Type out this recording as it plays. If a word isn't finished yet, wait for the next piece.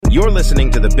You're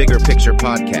listening to the Bigger Picture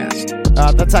Podcast.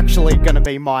 That's actually going to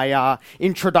be my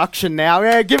introduction now.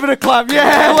 Yeah, give it a clap.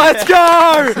 Yeah, let's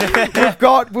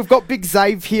go. We've got Big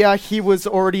Zave here. He was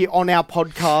already on our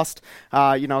podcast,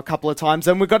 a couple of times,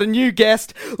 and we've got a new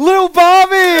guest, Lil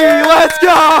Barbie. Let's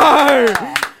go.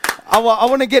 I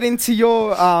want to get into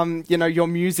your, your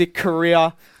music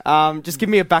career. Just give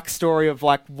me a backstory of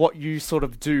like what you sort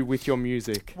of do with your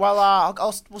music. Well,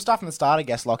 we'll start from the start, I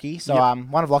guess, Lockie. So,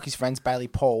 one of Lockie's friends, Bailey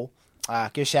Paul.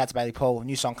 Give a shout out to Bailey Paul.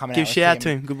 New song coming out. Give a shout out to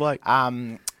him. Good bloke.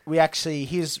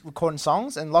 He was recording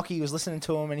songs, and Lockie was listening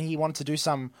to him, and he wanted to do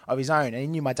some of his own. And he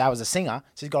knew my dad was a singer,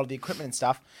 so he's got all the equipment and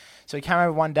stuff. So he came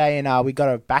over one day, and we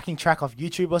got a backing track off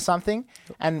YouTube or something,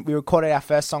 and we recorded our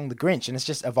first song, The Grinch, and it's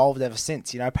just evolved ever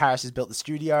since. Paris has built the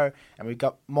studio, and we've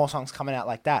got more songs coming out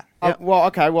like that.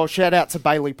 Well, shout out to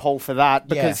Bailey Paul for that,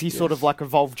 because he sort of like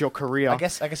evolved your career. I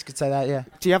guess you could say that, yeah.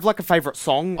 Do you have like a favourite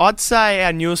song? I'd say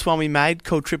our newest one we made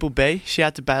called Triple B. Shout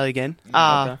out to Bailey again.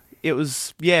 Okay. It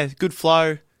was, good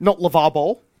flow. Not LeVar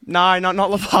Ball? No, not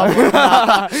LeVar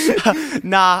Ball.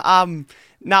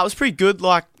 Nah, it was pretty good.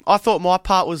 Like, I thought my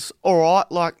part was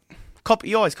alright. Like,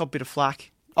 you always cop a bit of flack.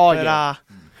 Oh, but, yeah.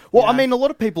 Well, I mean, a lot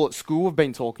of people at school have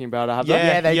been talking about it, haven't they?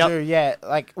 Yeah, they do. Yeah,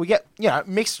 like we get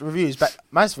mixed reviews, but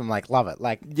most of them love it.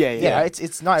 Like,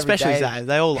 it's not every especially day. Zay,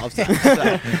 they all love it.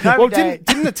 Well,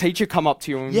 didn't the teacher come up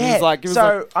to you and he was like,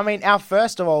 our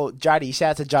first of all, Juddy, shout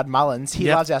out to Judd Mullins.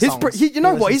 He loves our songs.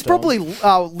 He's probably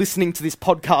listening to this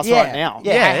podcast right now.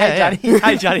 Hey, Juddy.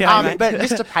 Hey, Juddy. Hey, mate. But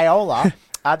Mr. Paola.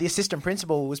 The assistant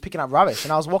principal was picking up rubbish,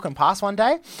 and I was walking past one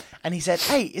day, and he said,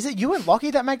 "Hey, is it you and Lockie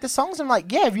that make the songs?" I'm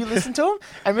like, "Yeah, have you listened to them?"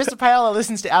 And Mr. Paola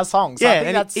listens to our songs.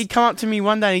 So he'd come up to me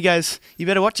one day and he goes, "You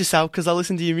better watch yourself because I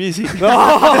listen to your music."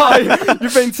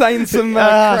 You've been saying some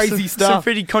crazy stuff. Some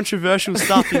pretty controversial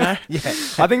stuff, Yeah.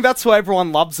 I think that's what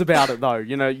everyone loves about it, though.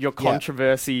 Your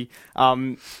controversy. So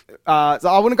I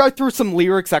want to go through some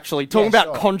lyrics, actually, talking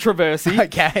about controversy.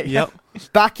 Okay. Yep.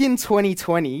 Back in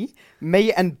 2020...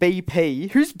 me and BP...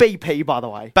 Who's BP, by the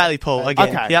way? Bailey Paul,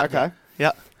 again. Okay.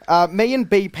 Yep. Me and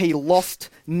BP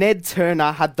lost. Ned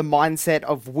Turner had the mindset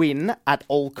of win at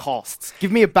all costs.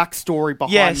 Give me a backstory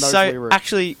behind those lyrics.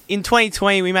 Actually, in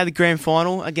 2020, we made the grand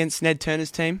final against Ned Turner's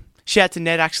team. Shout out to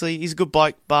Ned, actually. He's a good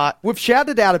bloke, but... We've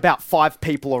shouted out about 5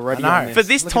 people already on this. For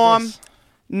this time,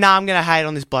 I'm going to hate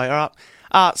on this bloke, all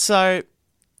right?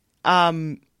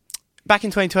 Back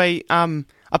in 2020,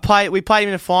 we played him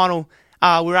in a final...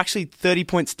 we were actually 30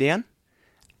 points down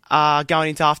going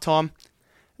into halftime.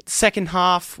 Second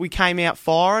half, we came out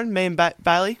firing, me and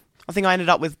Bailey. I think I ended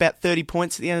up with about 30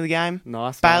 points at the end of the game.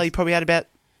 Nice. Bailey probably had about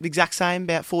the exact same,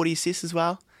 about 40 assists as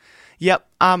well. Yep.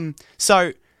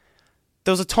 So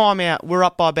there was a timeout. We're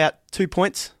up by about 2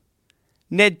 points.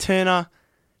 Ned Turner,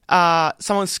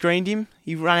 someone screened him.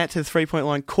 He ran out to the three-point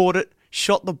line, caught it,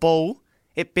 shot the ball.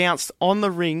 It bounced on the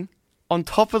ring, on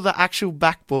top of the actual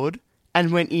backboard,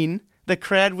 and went in. The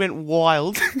crowd went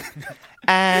wild.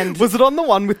 And was it on the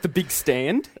one with the big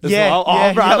stand as well?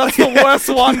 Yeah, right, that's the worst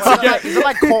one to get. Is it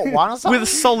like court one or something? With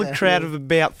a solid crowd of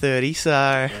about 30, so...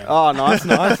 Yeah. Oh, nice.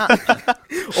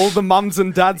 All the mums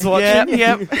and dads watching.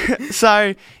 Yep.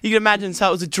 So, you can imagine, so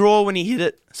it was a draw when he hit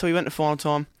it, so we went to final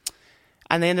time,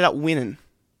 and they ended up winning.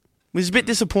 It was a bit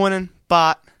disappointing,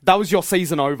 but... That was your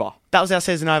season over? That was our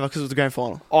season over because it was the grand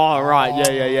final. Oh, right.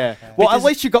 Yeah. Well, at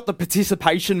least you got the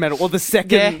participation medal or the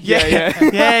second. Yeah.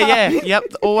 Yep.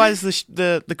 Always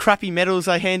the crappy medals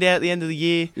they hand out at the end of the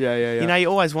year. Yeah. You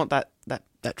always want that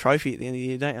trophy at the end of the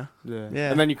year, don't you? Yeah.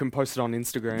 And then you can post it on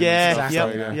Instagram. Yeah. And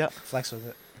stuff, Yep. Flex with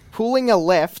it. Pulling a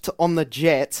left on the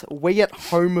jet, we at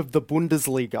home of the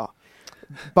Bundesliga.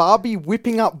 Barbie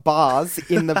whipping up bars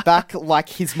in the back like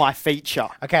he's my feature.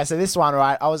 Okay, so this one,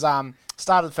 right? I was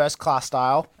started First Class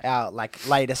Style, our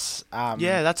latest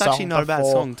that's actually not a bad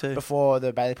song too. Before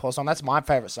the Bailey Paul song. That's my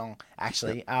favourite song,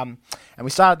 actually. And we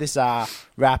started this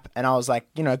rap, and I was like,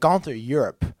 going through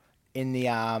Europe in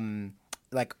the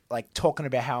like talking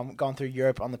about how I'm going through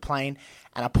Europe on the plane,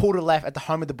 and I pulled a left at the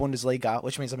home of the Bundesliga,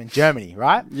 which means I'm in Germany,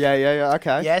 right? Yeah,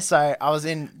 okay. Yeah, so I was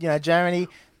in, Germany,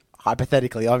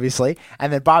 hypothetically, obviously,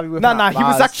 and then Barbie whipping up bars. He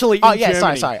was actually in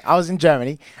Germany. Sorry. I was in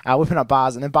Germany, whipping up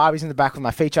bars, and then Barbie's in the back with my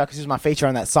feature, because he was my feature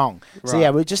on that song. Right. So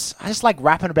yeah, I just like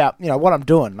rapping about, what I'm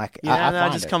doing. Like, I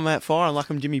just come out firing like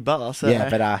I'm Jimmy Butler. So. Yeah,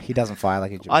 but he doesn't fire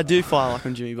like a Jimmy Butler. I do fire like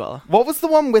I'm Jimmy Butler. What was the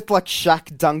one with like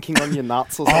Shaq dunking on your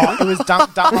nuts or something? It was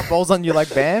dunk my balls on you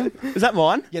like Bam. Is that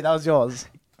mine? Yeah, that was yours.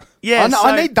 Yeah,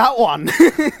 I need that one.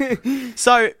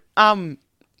 So,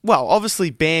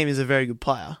 obviously Bam is a very good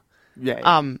player. Yeah.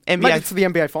 NBA made it to the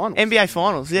NBA Finals. NBA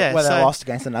Finals, yeah. Where they lost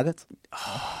against the Nuggets.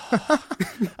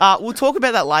 We'll talk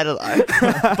about that later,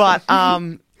 though. But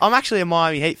I'm actually a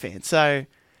Miami Heat fan, so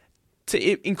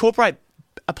to incorporate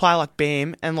a player like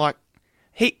Bam and like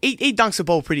he dunks the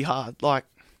ball pretty hard. Like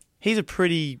he's a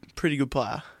pretty good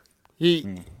player.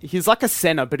 He's like a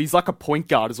center, but he's like a point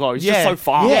guard as well. He's Yeah. just so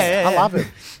fast. Yeah, I love it.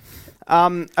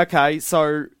 Okay,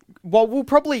 so we'll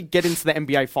probably get into the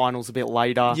NBA Finals a bit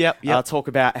later. Yep. Talk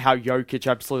about how Jokic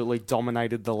absolutely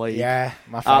dominated the league. Yeah,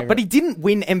 my favorite. But he didn't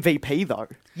win MVP though.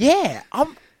 Yeah, it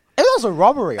was a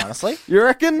robbery, honestly. You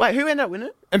reckon? Wait, who ended up winning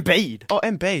it? Embiid. Oh,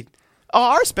 Embiid. Oh,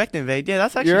 I respect Embiid. Yeah,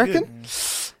 that's actually You reckon? good.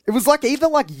 It was like either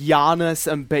like Giannis,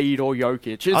 Embiid, or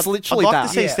Jokic. It's literally I'd like that.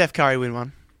 to see Yeah. Steph Curry win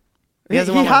one. He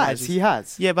hasn't won one of those. He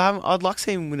has. Yeah, but I'd like to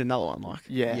see him win another one. Like,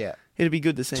 Yeah. Yeah, it'd be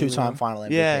good to see him win 2-time one. final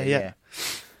MVP. Yeah.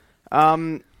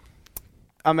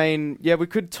 I mean, yeah, we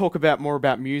could talk more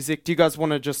about music. Do you guys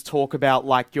want to just talk about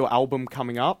like your album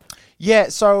coming up? Yeah,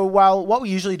 so, well, what we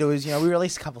usually do is, we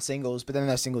release a couple singles, but then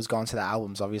those singles go into the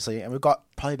albums, obviously, and we've got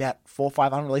probably about 4 or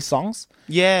 5 unreleased songs.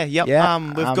 Yeah, yep. Yeah,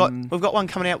 We've got one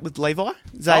coming out with Levi,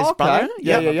 Zay's Oh, okay. brother.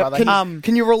 Yeah. my brother.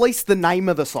 Can you release the name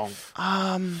of the song?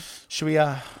 Should we, We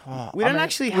don't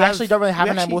actually we have- actually don't really have we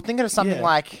a name. actually- We're thinking of something yeah.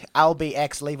 like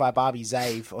LBX, Levi, Barbie,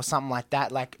 Zave, or something like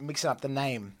that, like mixing up the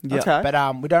name. Yeah. Okay.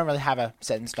 But we don't really have a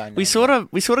set in stone name. We sort of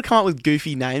come up with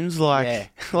goofy names like, Yeah.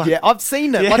 like Yeah, I've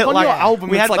seen it. yeah, like on your album,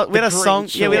 we it's had like we had the a song.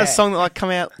 Grinch Yeah, we had a Yeah. song that like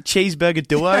come out Cheeseburger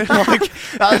Duo. like,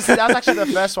 that was actually the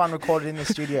first one recorded in the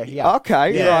studio here.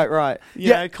 Okay, Yeah. right. you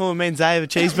know, calling me and Zay a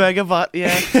cheeseburger, but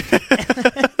yeah.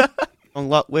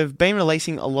 Like we've been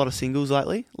releasing a lot of singles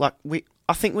lately. Like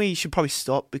I think we should probably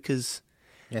stop because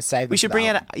Yeah, save them we for should the bring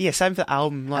album. out same for the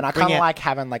album. Like, And I bring kind of out- like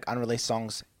having like unreleased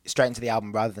songs straight into the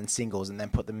album rather than singles and then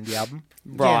put them in the album.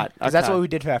 Right. Because that's what we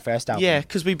did for our first album. yeah,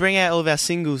 because we bring out all of our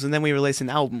singles and then we release an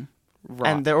album,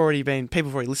 Right. and they're already been people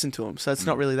have already listened to them, so it's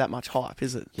not really that much hype,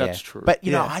 is it? That's true. But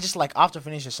you know, Yeah. I just like after I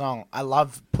finish a song, I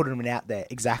love putting it out there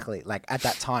exactly like at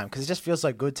that time because it just feels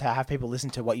so good to have people listen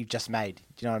to what you've just made. Do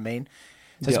you know what I mean?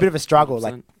 So it's Yep. a bit of a struggle,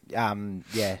 100%.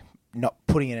 like not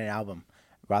putting it in an album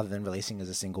rather than releasing as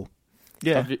a single.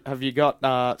 Yeah. Have you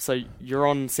got? So you're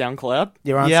on SoundCloud.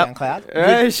 You're on Yep. SoundCloud,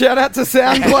 Hey, shout out to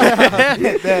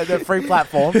SoundCloud. the free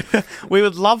platform. We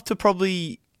would love to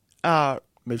probably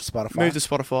Move to Spotify. move to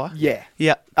Spotify. yeah.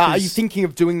 Yeah. Are you 'cause- thinking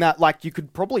of doing that? Like, you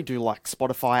could probably do like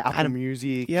Spotify, Apple Adam-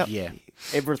 Music, Yep. Yeah.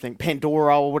 everything,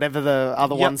 Pandora or whatever the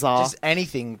other Yep, ones are. Just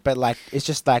anything, but like it's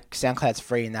just like SoundCloud's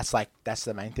free, and that's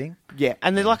the main thing. Yeah,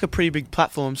 And they're like a pretty big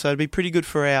platform, so it'd be pretty good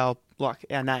for our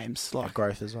names. Like Like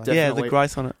growth as well. Definitely. yeah, the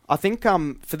growth on it. I think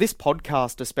for this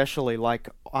podcast especially, like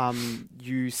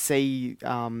you see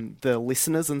the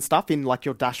listeners and stuff in like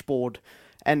your dashboard,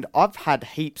 and I've had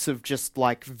heaps of just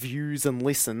like views and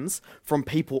listens from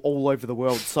people all over the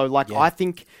world. So like Yeah. I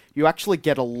think you actually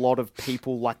get a lot of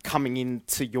people like coming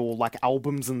into your like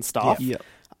albums and stuff. Yeah.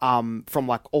 From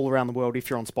like all around the world if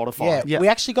you're on Spotify. Yeah, Yeah. we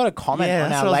actually got a comment Yeah, on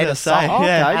that's our what I was latest gonna say. song. Oh,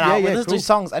 okay. And, Yeah, we yeah, listened to cool. his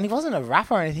songs, and he wasn't a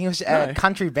rapper or anything. He was a No.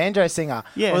 country banjo singer.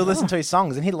 Yeah. we listened to his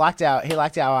songs, and he liked our Yeah,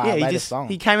 latest song.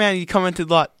 he came out and he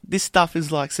commented like, "This stuff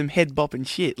is like some head bopping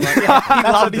shit." Like,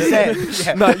 That's what he said.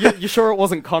 Yeah. No, you sure it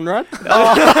wasn't Conrad? We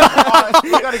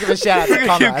got to give a shout out to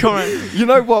Conrad. comment. You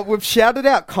know what? We've shouted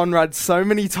out Conrad so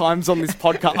many times on this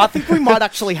podcast. I think we might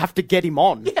actually have to get him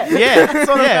on. Yeah, That's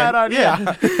not a bad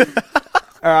idea.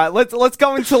 All right, let's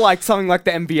go into like something like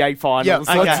the NBA finals.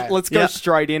 Yep, okay. Let's go Yeah.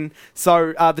 straight in.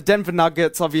 So the Denver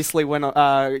Nuggets obviously came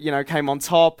on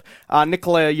top.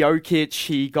 Nikola Jokic,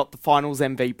 he got the Finals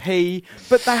MVP,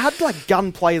 but they had like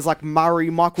gun players like Murray,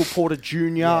 Michael Porter Jr.,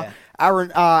 Yeah.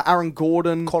 Aaron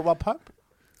Gordon, Caldwell Pope.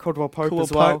 Caldwell Pope Caldwell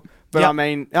as well. Pope. But Yep. I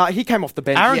mean, he came off the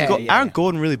bench. Aaron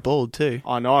Gordon really balled too.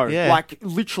 I know. Yeah. Like,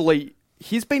 literally,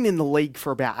 he's been in the league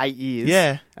for about 8 years.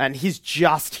 Yeah. And he's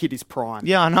just hit his prime.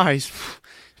 Yeah, I know.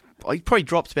 He probably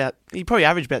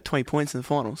averaged about 20 points in the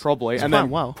finals. Probably. He's And playing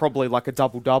then well. probably like a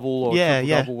double-double or Yeah,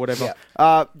 triple-double, whatever.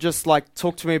 Just, like,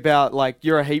 talk to me about, like,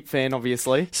 you're a Heat fan,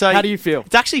 obviously. So how do you feel?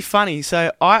 It's actually funny.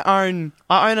 So I own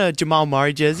a Jamal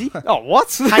Murray jersey. Oh,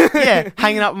 what?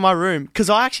 Hanging up in my room because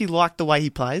I actually like the way he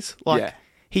plays. Like Yeah.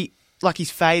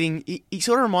 he's fading. He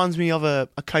sort of reminds me of a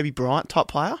Kobe Bryant type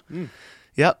player.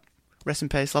 Yep. Rest in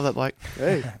peace. Love that bloke.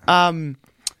 Hey.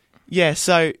 Yeah.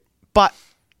 So, but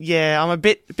yeah, I'm a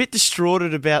bit distraught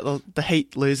about the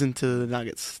Heat losing to the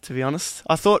Nuggets. To be honest,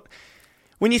 I thought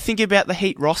when you think about the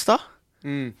Heat roster,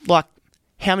 like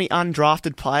how many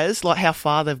undrafted players, like how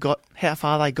far they got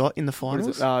in the What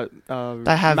is finals. it?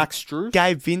 They have Max Strus?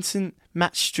 Gabe Vincent,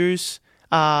 Matt Strus.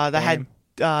 They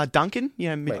had Duncan.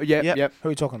 You know, Wait, Yep. Who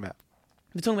are you talking about?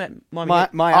 We're talking about Miami.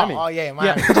 Miami. Oh, yeah,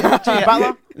 Miami. Yeah. Jimmy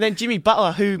Butler. Then Jimmy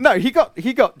Butler, who No, he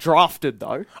got drafted,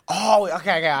 though. Oh,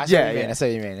 okay. I see what you mean. yeah. I see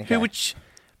what you mean. Okay. which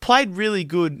played really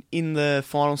good in the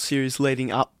final series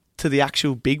leading up to the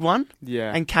actual big one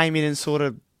Yeah. and came in and sort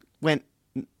of went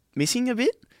missing a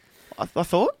bit. I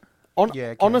thought. Yeah,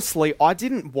 okay. Honestly, I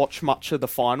didn't watch much of the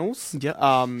finals. Yep.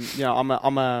 You know,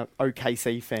 I'm a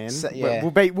OKC fan. So, yeah.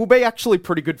 We'll be actually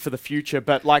pretty good for the future,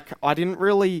 but like I didn't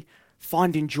really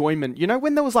find enjoyment. You know,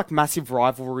 when there was like massive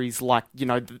rivalries, like you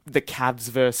know the Cavs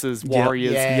versus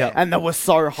Warriors, Yeah. and they were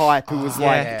so hype. It was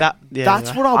like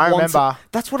that's what I want. remember.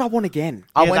 That's what I want again.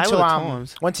 I Yeah, went they to were the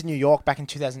times. went to New York back in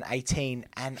 2018,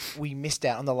 and we missed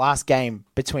out on the last game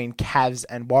between Cavs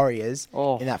and Warriors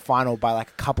Oh. in that final by like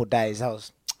a couple of days. That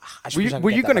was.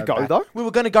 Were you gonna go, though? We were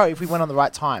going to go if we went on the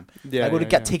right time. Yeah, we would yeah, have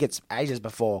got yeah. tickets ages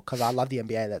before because I loved the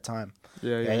NBA at that time.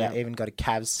 Yeah. Even got a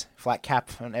Cavs flat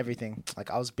cap and everything. Like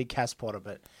I was a big Cavs supporter,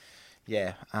 but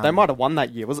yeah, They might have won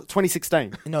that year. Was it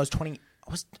 2016? No, it was 20. It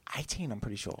was 18. I'm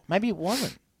pretty sure. Maybe it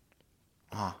wasn't.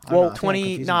 Oh, I don't Well, know, I think I'm 20.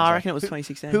 confusing No, I myself. reckon it was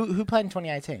 2016. Who played in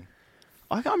 2018?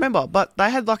 I can't remember, but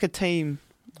they had like a team.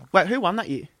 Wait, who won that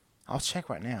year? I'll check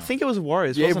right now. I think it was the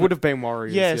Warriors. Yeah, it wasn't would have been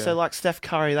Warriors. Yeah, so like Steph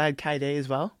Curry, they had KD as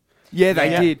well. Yeah,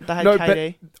 they Yeah. did. They had no,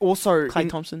 KD, but also Klay in,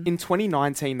 Thompson. in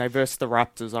 2019 they versed the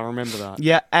Raptors. I remember that.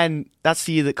 Yeah, and that's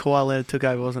the year that Kawhi Leonard took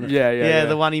over, wasn't it? Yeah.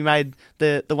 the one he made,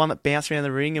 the one that bounced around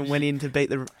the ring and went in to beat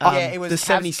the Yeah, it was the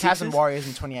Cavs 76ers. and Warriors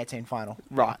in 2018 final.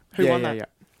 Right. Who Yeah, won yeah, that? Yeah.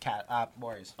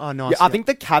 Warriors. Oh, nice. Yeah, I think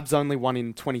the Cavs only won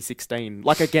in 2016,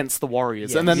 like against the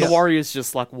Warriors, Yeah. and then Yeah. the Warriors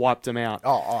just like wiped them out.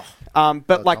 Oh. But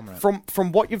were like dominant.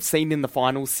 from what you've seen in the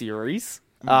final series,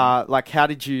 like how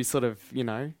did you sort of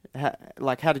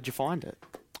how did you find it?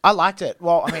 I liked it.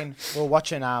 Well, I mean, we were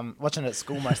watching it at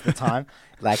school most of the time.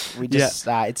 Like we just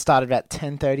it started about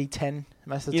 10:30, 10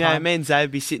 most of the You know, time. me and Zay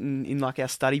would be sitting in like our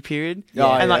study period Yeah.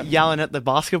 and Oh, like yeah. yelling at the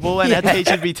basketball, and our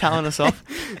teacher would be telling us off.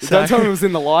 Don't tell me it was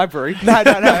in the library. No.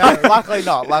 Luckily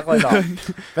not.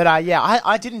 But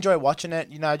I did enjoy watching it.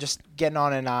 You know, just getting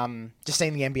on and just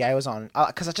seeing the NBA was on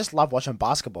because I just love watching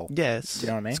basketball. Yeah, it's, You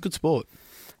know what I mean? it's good sport.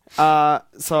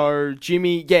 So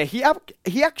Jimmy, yeah, he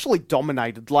actually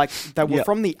dominated. Like they were Yep.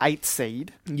 from the 8th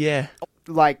seed. Yeah.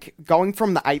 Like going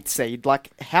from the 8th seed, like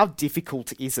how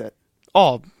difficult is it?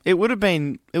 Oh, it would have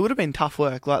been tough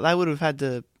work. Like they would have had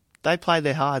to. They played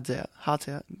their hearts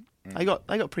out. They got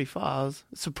pretty far. It was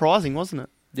surprising, wasn't it?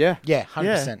 Yeah. Yeah,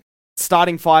 100%.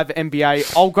 Starting 5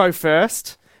 NBA. I'll go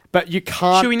first, but you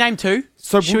can't. Should we name two?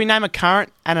 So Should we name a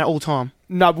current and an all-time?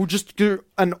 No, we'll just do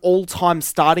an all-time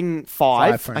starting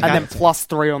 5 for and an then okay. plus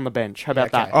 3 on the bench. How about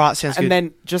okay. that? All right, sounds and good.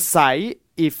 then just say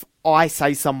if I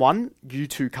say someone, you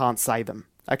two can't say them.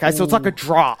 Okay, so it's like a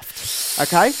draft.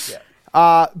 Okay.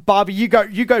 Barbie, you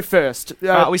go first. All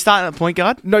right, we starting at point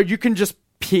guard. No, you can just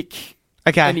pick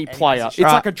Okay. any player. It's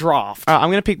Right. like a draft. All right, I'm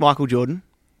going to pick Michael Jordan.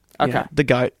 Okay. Yeah, the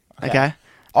GOAT. Okay.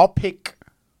 I'll pick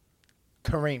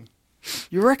Kareem.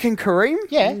 You reckon Kareem?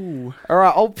 Yeah. All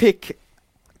right, I'll pick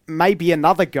maybe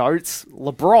another GOAT,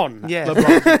 LeBron. Yeah.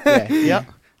 LeBron. yeah. Yep.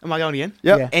 Am I going again?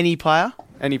 Yep. Yeah. Any player?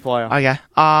 Any player. Okay.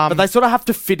 But they sort of have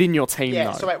to fit in your team,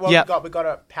 Yeah. though. So wait, what Yep. we got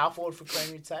a power forward for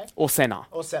Kareem, you'd say, Or center.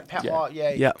 or Yeah. yeah.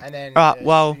 Yep. And then Alright,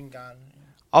 well- shooting guard.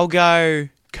 I'll go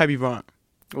Kobe Bryant.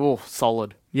 Oh,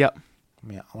 solid. Yep.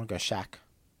 Yeah, I want to go Shaq.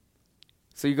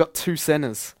 So you got 2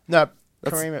 centers. No,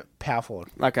 That's- Kareem at power forward.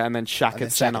 Okay, and then Shaq And then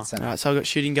at Shaq center. at center. All right, so I've got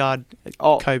shooting guard,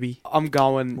 Oh, Kobe. I'm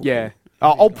going, yeah.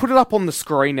 I'll put it up on the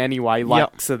screen anyway, like,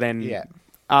 Yep. so then... Yeah.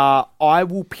 I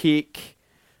will pick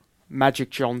Magic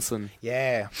Johnson.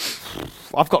 Yeah.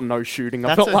 I've got no shooting.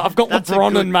 I've That's got a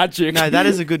LeBron good- and Magic. No, that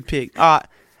is a good pick. All right.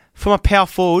 For my power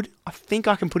forward, I think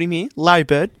I can put him here. Larry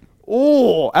Bird.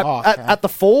 Oh, okay. at the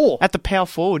 4. At the power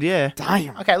forward, yeah.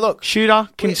 Damn. Okay, look. Shooter,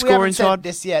 can we score haven't said inside.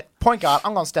 this yet. Point guard.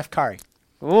 I'm going Steph Curry.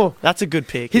 Oh. That's a good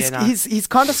pick. He's, yeah, no. he's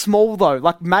kind of small, though.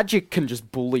 Like, Magic can just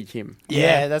bully him.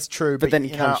 Yeah, that's true. But then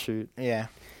he you can't know, shoot. Yeah.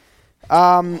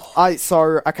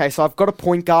 So I've got a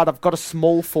point guard. I've got a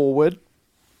small forward.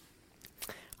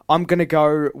 I'm going to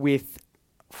go with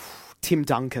Tim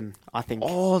Duncan, I think.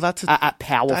 Oh, that's At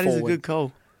power that forward. is a good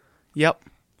call. Yep.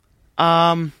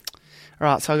 All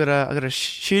right, so I got a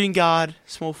shooting guard,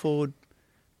 small forward,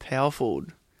 power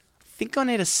forward. I think I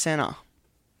need a center.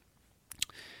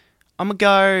 I'm gonna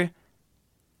go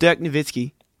Dirk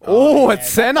Nowitzki. Oh, yeah, it's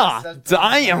center. that's-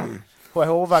 Damn. Well,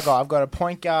 who have I got? I've got a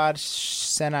point guard,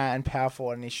 center, and power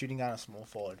forward, and he's shooting guard and a small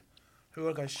forward. Who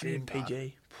would I go shooting guard?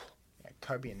 PG. Yeah,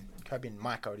 Kobe and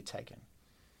Mike already taken.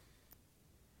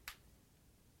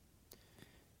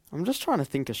 I'm just trying to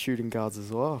think of shooting guards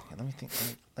as well. Okay, let me think.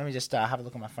 Let me just have a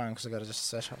look at my phone because I got to just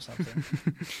search up something.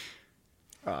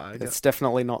 It's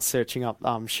definitely not searching up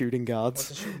shooting What's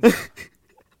guards. a shooting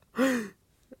guard?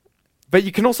 But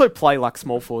you can also play like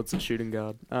small forwards at shooting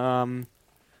guard.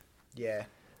 Yeah.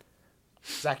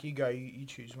 Zach, you go. You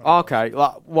choose one. Okay,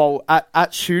 well,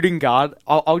 at shooting guard,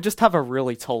 I'll just have a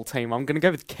really tall team. I'm going to go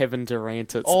with Kevin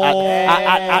Durant. At,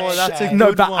 that's a no,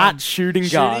 good but one. at shooting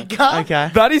guard.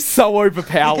 Okay. That is so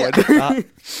overpowered.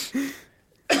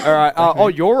 All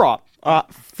right. You're right.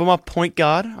 For my point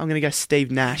guard, I'm gonna go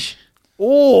Steve Nash.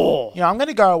 Oh. I'm going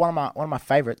to go one of my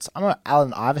favorites. I'm going to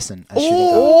Allen Iverson as shooting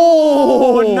guard.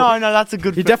 Oh no, that's a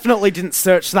good. You definitely didn't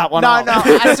search that one No, up. no.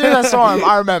 As soon as I saw him,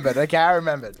 I remembered. Okay, I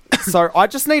remembered. So I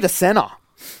just need a center,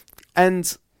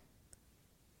 and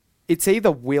it's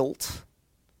either Wilt.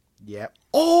 Yep.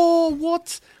 Oh,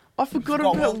 what? I forgot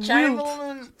Got about Wilt Wilt.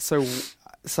 Chamberlain.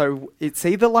 So it's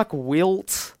either like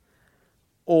Wilt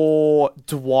or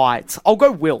Dwight. I'll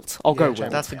go Wilt. I'll go Wilt.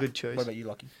 Chamberlain. That's a good choice. What about you,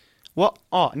 Lockie? What?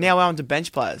 Oh, now we're on to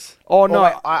bench players. Oh Oh, no.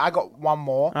 wait, I got one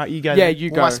more. All right, you go. Yeah, then. you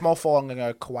For go. my small four, I'm going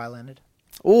to go Kawhi Leonard.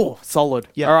 Oh, solid.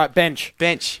 Yeah. All right, bench.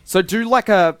 bench. So do like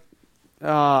a,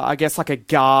 I guess like a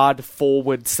guard,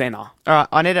 forward, center. All right,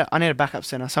 I need a backup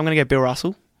center, so I'm gonna go Bill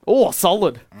Russell. Oh,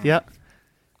 solid. Yep.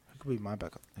 Who could be my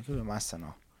backup? Who could be my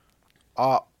center?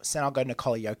 Center, I'll go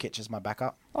Nikola Jokic as my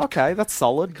backup. Okay, that's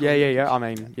solid. Yeah. I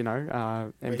mean,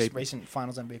 MVP, Recent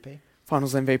Finals MVP.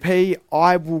 Finals MVP.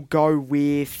 I will go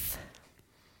with.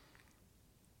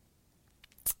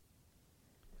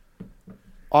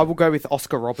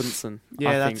 Oscar Robertson. Yeah,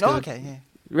 I that's think. good. Okay, yeah.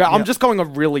 Yeah, I'm Yeah. just going a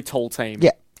really tall team.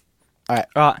 Yeah. All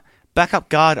right, backup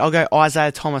guard. I'll go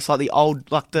Isaiah Thomas, like the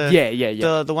old, like the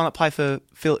Yeah. the one that played for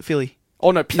Philly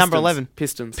Oh no, Pistons. Number 11.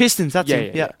 Pistons. Pistons. That's Yeah,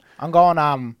 him. yeah. Yeah. I'm going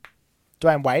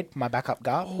Dwayne Wade, my backup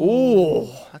guard.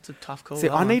 Oh, That's a tough call. see,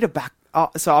 that I one. need a back.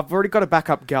 So I've already got a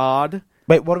backup guard.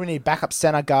 Wait, what do we need? Backup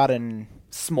center, guard, and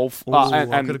Small. Ooh,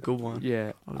 And, I've got a good one.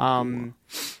 Yeah. I've got a good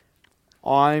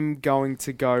I'm going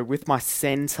to go with my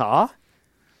center.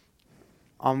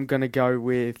 I'm going to go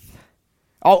with.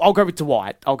 I'll go with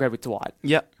Dwight.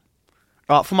 Yep.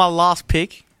 All right, for my last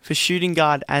pick for shooting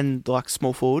guard and like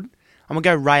small forward, I'm gonna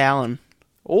go Ray Allen.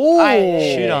 Oh,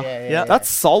 Shooter. Yeah. That's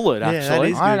solid, Yeah, that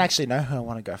actually. is I don't good. actually know who I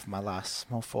want to go for my last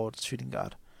small forward shooting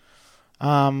guard.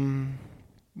 I'll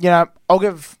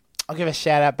give a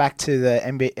shout out back to the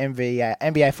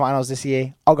NBA Finals this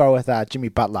year. I'll go with Jimmy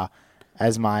Butler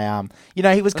as my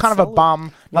he was kind of a solid.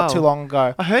 bum not Wow. too long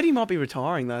ago. I heard he might be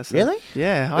retiring though. So. Really?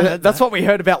 Yeah, I heard That's that. what we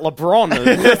heard about LeBron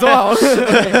as well.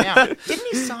 Didn't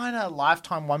he sign a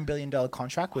lifetime $1 billion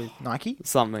contract with Nike?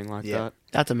 Something like Yeah. that.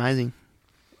 That's amazing.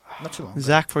 Not too long.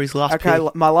 Zach for his last Okay,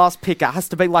 pick. my last pick. It has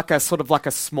to be like a sort of like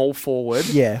a small forward.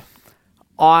 Yeah.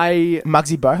 I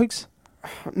Muggsy Bogues?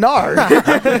 no.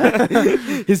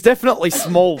 He's definitely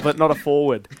small, but not a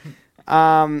forward.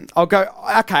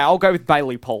 I'll go with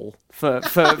Bailey Paul for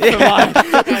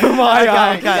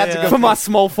my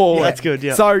small forward. That's good,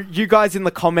 yeah. So you guys in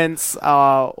the comments,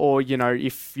 or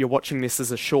if you're watching this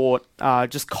as a short,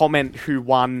 just comment who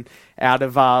won out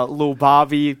of Lil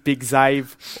Barbie, Big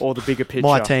Zave, or the bigger picture.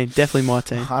 My team, definitely my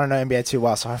team. I don't know NBA too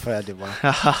well, so hopefully I did well.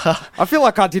 I feel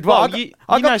like I did well. Well, you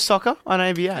know soccer? I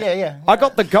know NBA. Yeah. I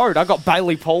got the GOAT. I got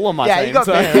Bailey Paul on my Yeah, team. you got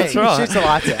so- Ben. That's Yeah, right. Shoots the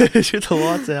lights out. Shoot the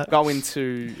lights out. Go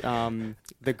into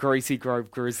the Greasy Grove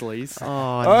Grizzlies.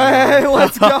 Oh, Hey,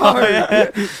 let's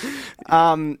go!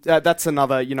 That's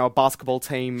another, a basketball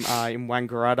team in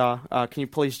Wangaratta. Can you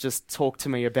please just talk to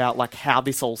me about like how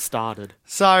this all started?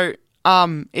 So,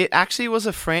 it actually was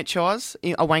a franchise,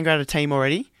 a Wangaratta team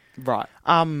already. Right.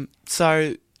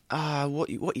 So, what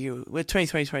year? We're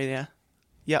 2023 now.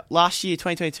 Yeah, last year,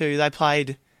 2022, they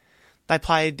played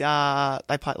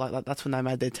like that's when they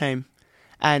made their team,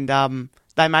 and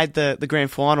they made the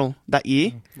grand final that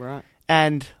year, Right.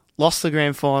 and lost the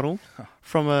grand final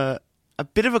from a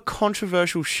bit of a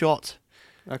controversial shot.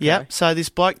 Okay. Yep. So this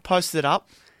bloke posted it up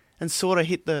and sort of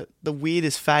hit the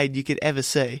weirdest fade you could ever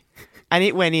see, and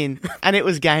it went in, and it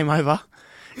was game over.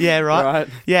 Yeah, right. Right.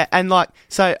 Yeah, and like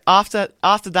so after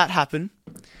that happened,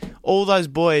 all those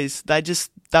boys they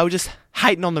were just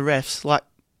hating on the refs, like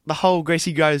the whole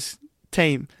Greasy Groves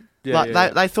team. They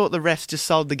thought the refs just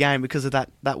sold the game because of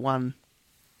that one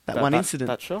incident.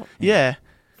 That shot. Yeah,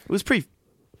 it was pretty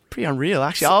unreal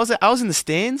actually. I was in the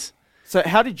stands. So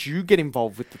how did you get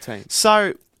involved with the team?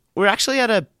 So we're actually at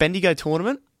a Bendigo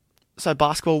tournament, so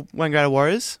basketball Wangaratta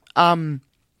Warriors.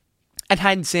 And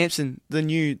Hayden Sampson, the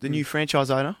new franchise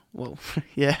owner, well,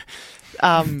 yeah,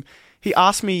 he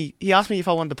asked me if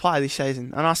I wanted to play this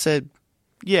season, and I said,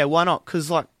 yeah, why not? Because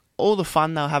like all the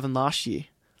fun they were having last year,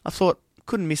 I thought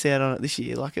couldn't miss out on it this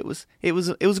year. Like it was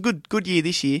a good year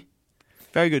this year,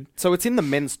 very good. So it's in the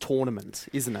men's tournament,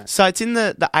 isn't it? So it's in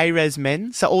the A-Res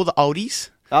men, so all the oldies.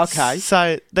 Okay.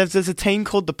 So there's a team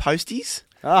called the Posties.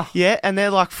 Ah. Yeah, and they're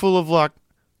like full of like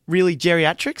really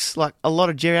geriatrics, like a lot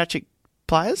of geriatric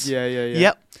players. Yeah.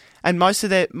 Yep. And most of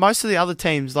the other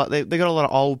teams, like they got a lot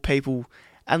of old people,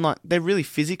 and like they're really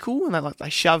physical, and they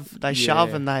shove,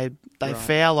 and they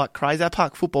foul like crazy. They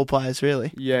park football players,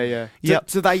 really. Yeah. Yep.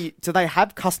 Do they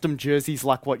have custom jerseys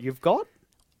like what you've got?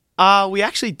 We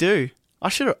actually do. I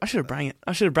should have bring it.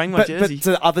 I should have bring my jersey. But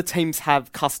do other teams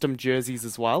have custom jerseys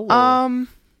as well? Or?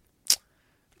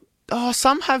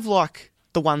 Some have like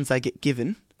the ones they get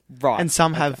given, Right. and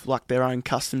some have like their own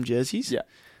custom jerseys. Yeah.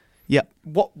 Yep.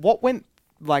 What went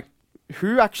like?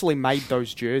 Who actually made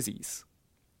those jerseys?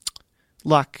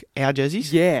 Like our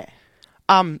jerseys. Yeah.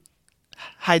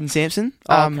 Hayden Sampson.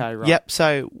 Okay, right. Yep.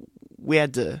 So we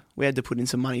had to put in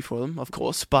some money for them, of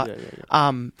course. But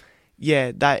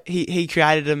he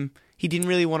created them. He didn't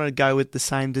really want to go with the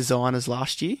same design as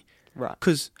last year, Right.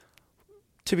 because,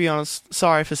 to be honest,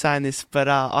 sorry for saying this, but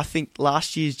I think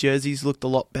last year's jerseys looked a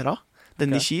lot better than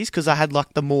this year's, because I had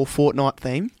like the more Fortnite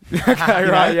theme. Okay.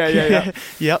 Right. Yeah.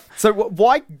 Yep. So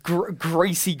why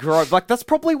Greasy Grove? Like that's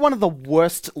probably one of the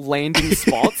worst landing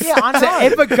spots I know. to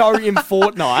ever go in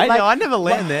Fortnite. No, I never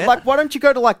land there. Like, why don't you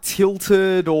go to like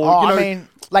Tilted or I mean,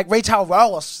 like Retail Row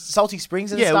or Salty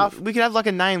Springs and stuff. we could have like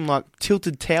a name like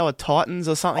Tilted Tower Titans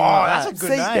or something like that. that's a good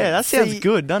name. Yeah, that sounds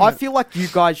good, doesn't I it? feel like you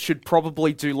guys should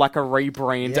probably do like a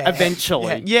rebrand Yeah.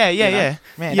 eventually. Yeah.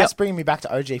 Man, Yep. that's bringing me back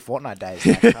to OG Fortnite days.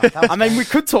 That was I mean, great. we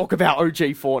could talk about OG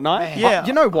Fortnite. Yeah,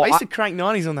 You know what? I used to crank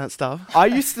 90s on that stuff. I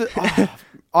used to.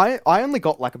 I only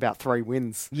got like about 3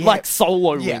 wins, Yeah. like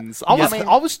solo Yeah. wins. Yeah.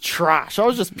 I was trash. I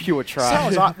was just pure So trash.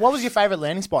 was I. What was your favourite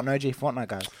landing spot in OG Fortnite,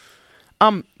 guys?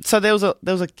 So there was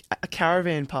a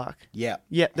caravan park. Yeah.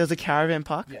 Yeah, there's a caravan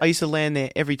park. Yeah. I used to land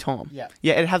there every time. Yeah.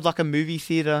 Yeah, it had like a movie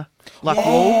theater, like Yeah.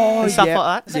 wall and stuff Yeah.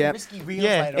 like It's that. like Yeah. Risky Reels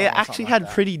Yeah, later it on or actually something had like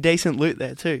that. pretty decent loot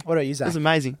there too. What do you It say? was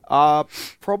amazing.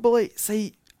 Probably.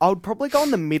 See, I would probably go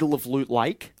in the middle of Loot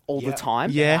Lake all the Yeah.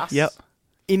 time. Yeah, house. yep.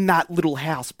 In that little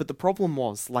house, but the problem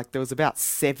was like there was about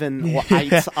 7 or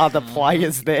 8 other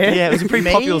players there. Yeah, it was a pretty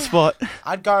Me? popular spot.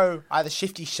 I'd go either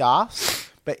Shifty Shafts,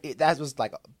 but that was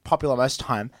like popular most of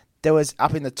the time. There was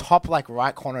up in the top like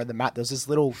right corner of the map. There was this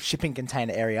little shipping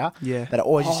container area Yeah. that I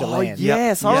always used to Oh land.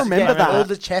 yes, I Yep. remember that. All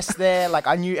the chests there, like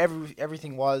I knew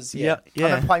everything was. Yeah, Yep, yeah. I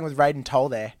remember playing with Raiden Toll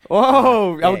there.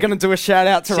 Oh, Yeah. are we going to do a shout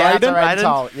out to Shout out to Raiden? Raiden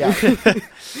Toll. Yeah,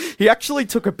 He actually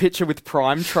took a picture with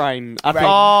Prime Train. I think,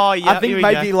 Oh, yeah. I think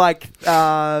maybe like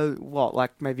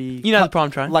maybe You know the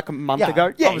Prime Train? like a month Yeah,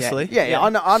 ago. Yeah, obviously. Yeah. Yeah.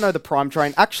 I know the Prime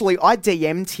Train. Actually, I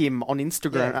DM'd him on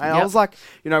Instagram, Yeah. and I was like,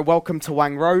 welcome to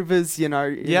Wang Rovers. You know,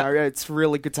 Yep. it's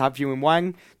really good to have you in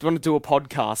Wang. Do you want to do a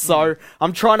podcast? So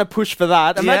I'm trying to push for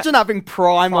that. Imagine having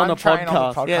Prime on a Train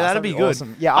podcast. Yeah, that'd be good.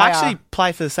 Awesome. Yeah, I actually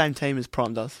play for the same team as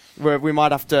Prime does, Where we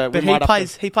might have to. but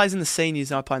he plays in the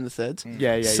seniors and I play in the thirds.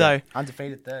 Yeah. So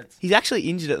undefeated thirds. he's actually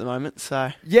injured at the moment.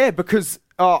 So Yeah, because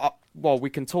well, we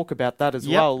can talk about that as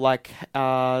Yep. well. Like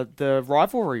the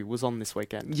rivalry was on this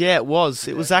weekend. yeah, it was.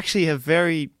 It was actually a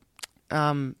very.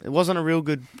 It wasn't a real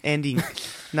good ending.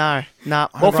 No. Well,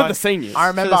 for Right. the seniors. I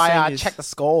remember the I seniors. checked the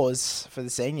scores for the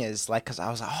seniors, like, because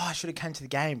I was like, I should have come to the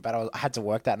game, but I had to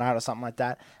work that night or something like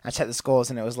that. I checked the scores,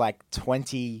 and it was like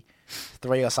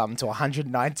 23 or something to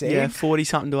 119. Yeah, 40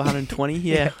 something to 120.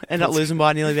 Yeah, ended up losing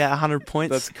by nearly about 100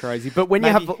 points. That's crazy. But when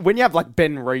Maybe- you have like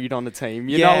Ben Reed on the team,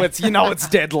 you Yeah. know it's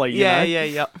deadly. You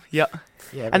know? Yep.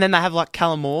 Yeah, And then they have like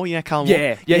Callum Moore. You know Callum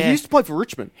Moore? Yeah. He used to play for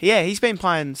Richmond. Yeah, he's been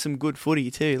playing some good footy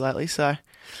too lately. So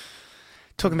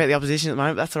talking about the opposition at the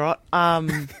moment, that's all right.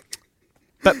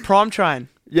 But Prime Train,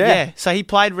 Yeah. So he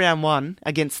played round 1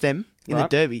 against them in the Right.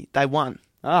 derby. They won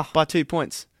Ah, by 2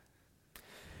 points.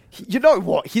 you know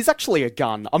what? He's actually a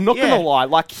gun. I'm not Yeah. gonna lie.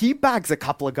 Like he bags a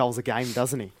couple of goals a game,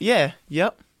 doesn't he? Yeah.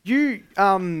 Yep. You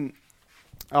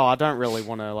I don't really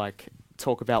want to like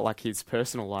talk about like his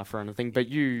personal life or anything, but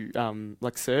you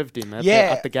like served him at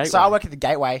the Gateway. So I work at the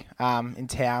Gateway in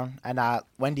town, and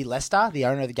Wendy Lester, the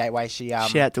owner of the Gateway, she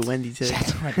Shout out to Wendy too. shout out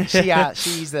to Wendy.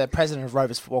 She's the president of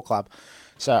Rovers Football Club.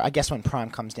 So I guess when Prime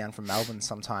comes down from Melbourne,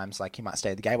 sometimes like he might stay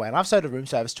at the Gateway, and I've served a room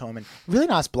service to him, and really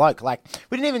nice bloke. Like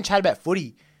we didn't even chat about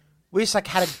footy. We just like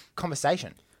had a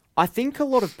conversation. I think a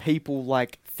lot of people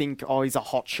like think, oh, he's a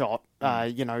hot shot.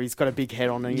 He's got a big head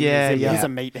on him. Yeah, he's yeah. a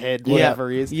meathead, Yeah.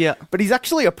 whatever he is. Yeah. But he's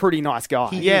actually a pretty nice guy.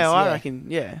 He- Yeah, is, I yeah. reckon.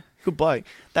 Yeah, good bloke.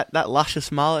 That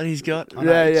luscious mullet he's got. I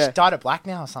know, Yeah, he's yeah. dyed it black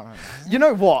now or something. You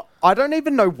know what? I don't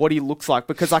even know what he looks like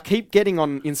because I keep getting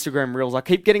on Instagram Reels. I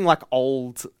keep getting like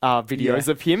old videos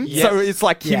Yeah. of him. Yes. So it's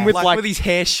like him Yeah. with Like, like with his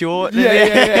hair short.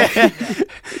 yeah.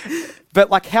 But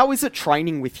like, how is it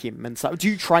training with him and so? Do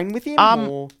you train with him?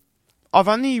 Or? I've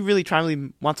only really trained with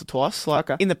him once or twice. Like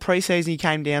Okay. in the pre-season, he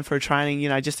came down for a training,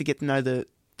 just to get to know the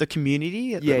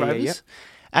community at Yeah, the yeah, Rovers. yeah.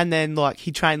 And then like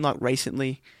he trained like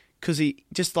recently because he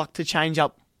just like to change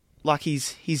up like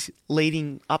his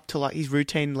leading up to like his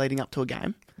routine leading up to a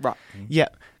game. Right. Yeah,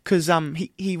 because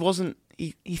he wasn't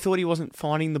he thought he wasn't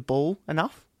finding the ball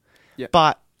enough. Yeah.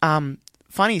 But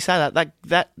funny you say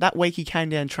that week he came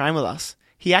down and trained with us.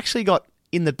 He actually got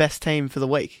in the best team for the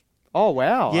week. Oh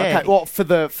wow. Yeah. Okay. Well, for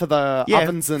the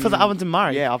Ovens and for the Ovens and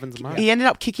Murray. Yeah, Ovens and Murray. He ended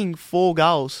up kicking 4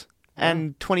 goals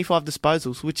and 25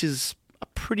 disposals, which is a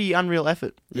pretty unreal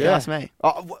effort. If you ask me.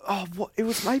 It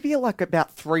was maybe like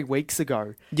about 3 weeks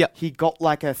ago. Yep. He got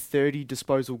like a 30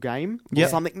 disposal game or Yep.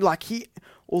 something.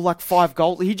 Or like 5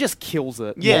 goals. He just kills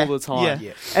it Yeah. all the time.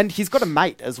 Yeah. And he's got a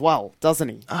mate as well, doesn't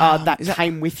he? That is that-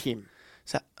 came with him.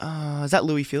 Is that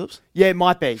Louis Phillips? Yeah, it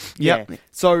might be. Yep. Yeah.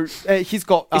 So he's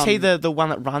got. Is he the one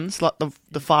that runs, like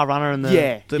the far runner and the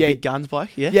Yeah. big guns bloke?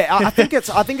 Yeah. Yeah, I think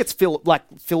it's Philip. Like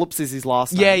Phillips is his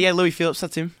last name. Yeah, Louis Phillips,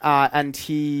 that's him. And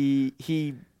he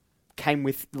came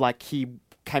to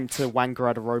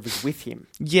Wangaratta Rovers with him.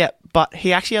 Yeah, but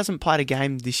he actually hasn't played a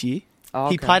game this year. Oh,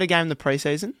 He okay. played a game in the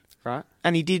preseason, Right.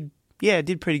 and he did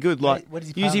pretty good. Like, where does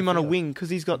he play use on him the on a field? wing because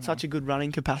he's got such a good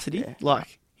running capacity. Yeah.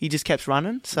 Like, he just keeps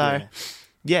running. So,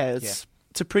 yeah, it's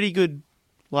a pretty good,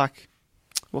 like,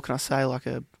 what can I say? Like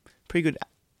a pretty good,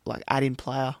 like, add-in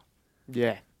player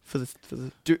Yeah. for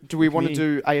the. Do we want to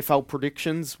do AFL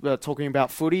predictions? Talking about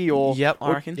footy or? Yep,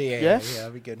 I reckon. Yeah?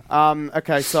 that'd be good.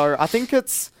 Okay, so I think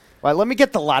it's. Wait, let me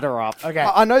get the ladder up. Okay.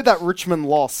 I know that Richmond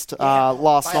lost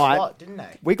last By a night. lot, didn't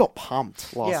they? We got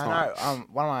pumped last Yeah, night. I know.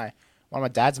 One of my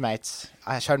dad's mates,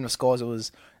 I showed him the scores. It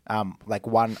was like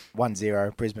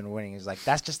 1-0 Brisbane winning. He was like,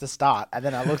 that's just the start. And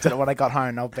then I looked at it when I got home,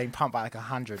 and I was being pumped by like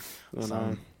 100.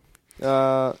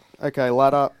 Okay,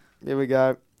 ladder. Here we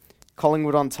go.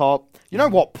 Collingwood on top. You know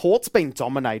what? Port's been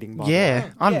dominating. By the way. Yeah,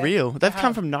 unreal. They've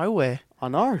come from nowhere. I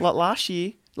know. Like last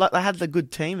year, like they had the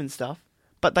good team and stuff,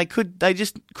 but they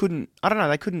just couldn't. I don't know.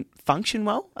 They couldn't function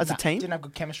well as a team. Didn't have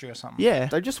good chemistry or something. Yeah,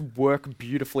 They just work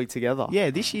beautifully together. yeah.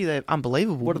 This year they're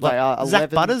unbelievable. What are Like, they,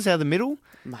 Zach 11? Butters out of the middle.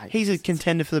 Mate, He's a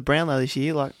contender for the Brownlow this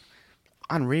year. Like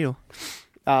unreal.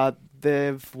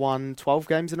 They've won 12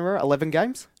 games in a row. 11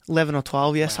 games. 11 or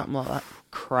 12, yeah, something like that.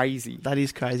 Crazy. That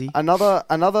is crazy. Another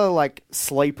like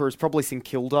sleeper is probably St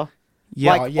Kilda.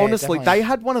 Yeah, Like honestly, definitely. they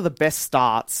had one of the best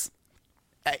starts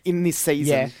in this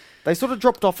season. Yeah. They sort of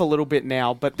dropped off a little bit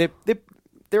now, but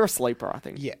they're a sleeper, I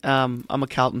think. Yeah. I'm a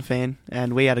Carlton fan,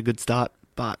 and we had a good start,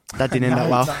 but that didn't end that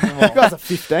well. You guys are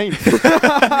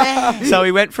 15. So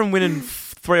we went from winning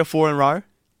 3 or 4 in a row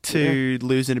to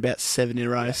losing about 7 in a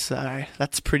row. So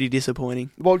that's pretty disappointing.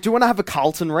 Well, do you want to have a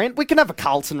Carlton rant? We can have a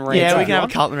Carlton rant. Yeah, we if can you have a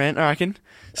want. Carlton rant, I reckon.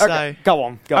 Okay, go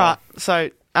on. all right, so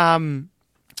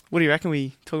what do you reckon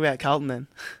we talk about Carlton then?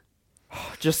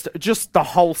 Just the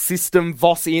whole system,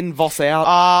 Voss in, Voss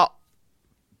out.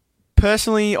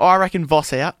 Personally, I reckon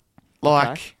Voss out.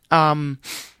 Like, I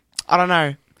don't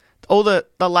know.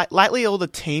 Lately, all the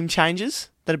team changes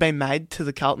that have been made to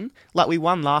the Carlton. Like, we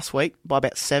won last week by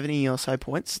about 70 or so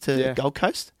points to Gold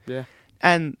Coast. Yeah.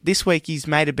 And this week he's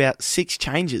made about 6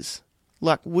 changes.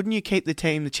 Like, wouldn't you keep the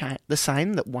team the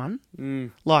same that won?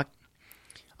 Like,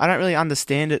 I don't really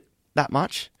understand it that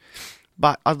much.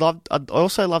 But I'd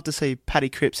also love to see Paddy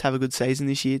Cripps have a good season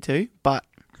this year too. But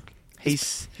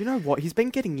he's You know what? He's been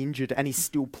getting injured and he's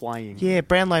still playing.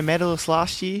 Brownlow medalist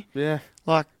last year. Yeah.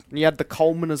 Like, And you had the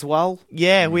Coleman as well.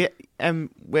 yeah, we're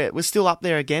still up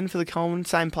there again for the Coleman,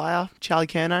 same player, Charlie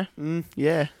Curnow.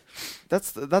 Yeah.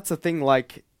 That's the thing.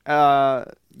 Like,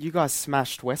 you guys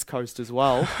smashed West Coast as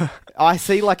well. I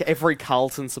see like every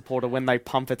Carlton supporter when they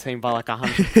pump a team by like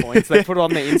 100 points, they put it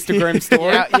on their Instagram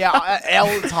story,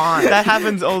 all the time. That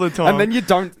happens all the time. and then you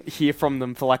don't hear from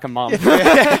them for like a month.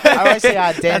 I always see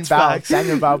That's facts.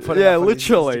 Daniel Bell put it Yeah, up on his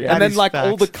literally. Instagram. That And then is like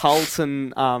all the facts.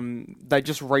 Carlton, they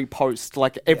just repost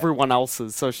like everyone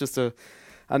else's. So it's just a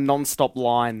non-stop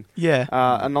line, yeah.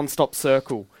 a non-stop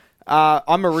circle.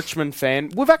 I'm a Richmond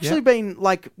fan. We've actually been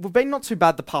not too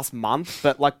bad the past month,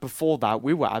 but like before that,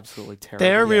 we were absolutely terrible.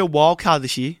 They're a real wild card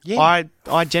this year. Yeah.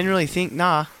 I generally think,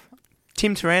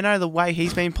 Tim Taranto, the way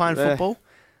he's been playing Yeah. football,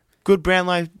 good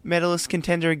Brownlow medalist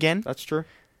contender again. That's true.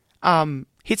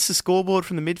 Hits the scoreboard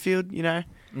from the midfield, you know.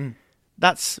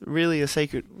 That's really a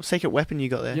secret weapon you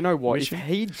got there. You know what? Richmond. If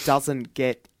he doesn't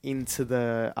get into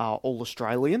the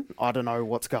All-Australian, I don't know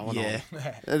what's going Yeah.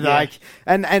 on. Like,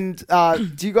 and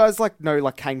do you guys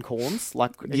know Kane Corns?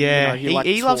 Like, Yeah, you know,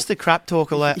 he loves to crap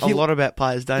talk a He- lot about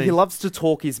players, don't he? He loves to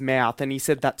talk his mouth, and he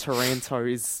said that Taranto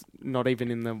is not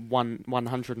even in the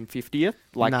 150th.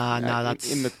 Like, Nah,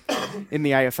 that's- in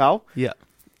the AFL. Yeah.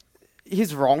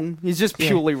 He's wrong. He's just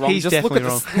purely wrong. he's Just look at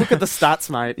definitely look at the stats,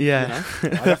 mate. Yeah. you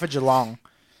know? I go for Geelong,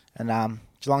 and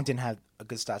Geelong didn't have a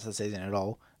good start to the season at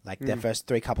all. Like their first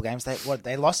 3 couple games,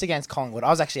 they lost against Collingwood. I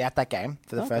was actually at that game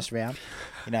for the first round.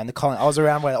 You know, and I was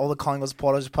around where all the Collingwood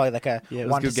supporters were probably like a Yeah, it was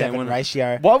a 1 to good game, 7 wasn't it?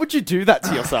 ratio. Why would you do that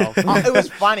to yourself? It was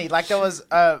funny. Like there was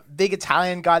a big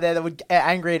Italian guy there that would get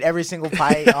angry at every single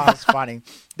play. Oh, it was funny.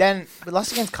 Then we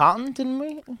lost against Carlton, didn't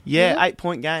we? Yeah, Was it?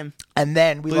 8-point game. And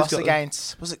then we Blues lost got them.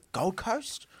 against, was it Gold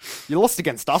Coast? You lost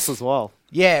against us as well.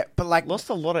 Yeah, but like Lost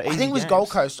a lot of easy I think it was games. Gold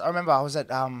Coast. I remember I was at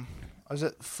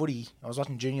footy. I was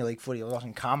watching Junior League footy. I was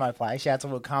watching Carmo play. Shout out to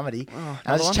Will Carmody. And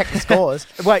I just checked the scores.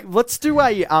 Wait, let's do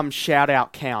a shout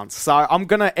out count. So I'm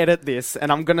gonna edit this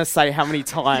and I'm gonna say how many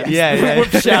times Yeah.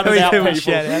 we've shouted out We people.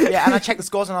 shout out. Yeah, and I checked the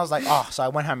scores and I was like, oh, so I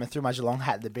went home and threw my Geelong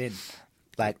hat in the bin.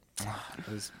 Like, it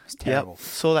was terrible. Yep.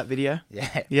 Saw that video.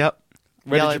 Yeah. Yep.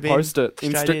 Where Yellow did you bin, post it?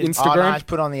 straight in. Oh, no, Instagram? I just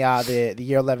put on the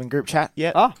year 11 group chat.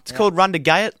 Yep. Ah. It's called Run to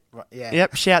Gayet. Yeah.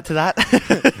 Yep. Shout to that.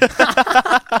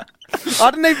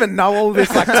 I didn't even know all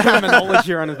this like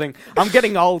terminology or anything. I'm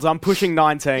getting old. I'm pushing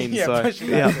 19. Yeah, so pushing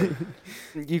Yeah.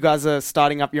 that. you guys are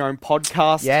starting up your own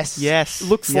podcast. Yes. yes.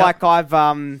 Looks Yep. like I've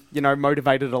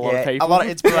motivated a lot of Yeah, people. a lot of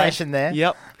inspiration there.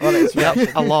 Yep. A lot of inspiration.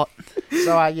 Yep. A lot.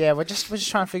 So yeah, we're just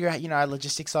trying to figure out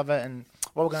logistics of it and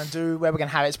what we're going to do, where we're going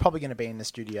to have it. It's probably going to be in the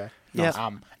studio. Yep.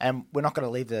 And we're not going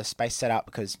to leave the space set up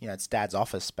because it's Dad's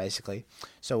office basically.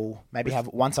 So we'll maybe have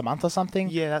it once a month or something.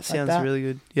 Yeah, that like sounds that. really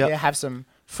good. Yep. Yeah, have some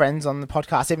friends on the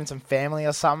podcast, even some family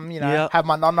or something. Yep. Have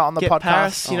my nonna on the Get podcast.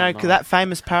 Paris, Oh, know, no. that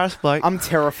famous Paris bloke. I'm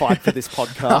terrified for this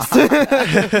podcast.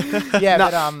 Yeah,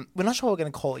 No. but we're not sure what we're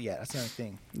going to call it yet. That's the only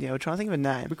thing. Yeah, we're trying to think of a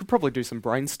name. We could probably do some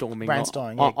brainstorming,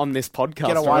 Brainstorming, on, yeah. on this podcast.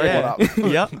 Get a I whiteboard reckon.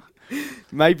 up. Yep.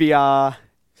 Maybe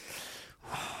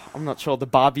I'm not sure, the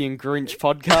Barbie and Grinch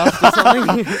podcast or something.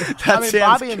 I mean, sounds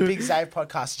Barbie and good. Big Zave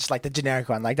podcast is just like the generic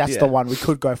one. Like that's Yeah. the one we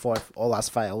could go for if all else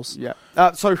fails. Yeah.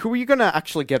 So who are you going to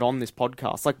actually get on this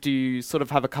podcast? Like, do you sort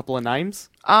of have a couple of names?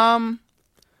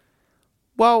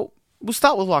 Well, we'll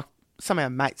start with like some of our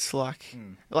mates, like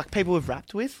people we've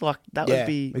rapped with. Like that Yeah, would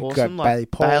be we could go awesome. Like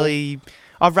Bailey Paul.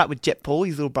 I've rapped with Jet Paul,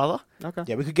 his little brother. Okay.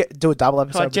 Yeah, we could do a double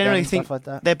episode. I with them generally and think stuff like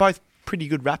that. they're both pretty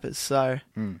good rappers. So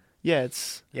yeah,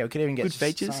 it's Yeah, we could even get good just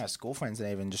features. some of our school friends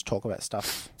and even just talk about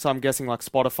stuff. So I'm guessing like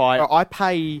Spotify. I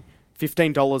pay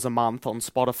 $15 a month on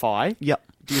Spotify. yep.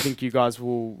 Do you think you guys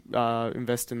will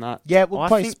invest in that? Yeah, we'll I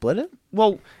probably think- split it.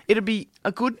 Well, it'd be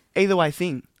a good either way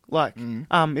thing. Like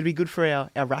it'd be good for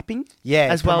our rapping, Yeah,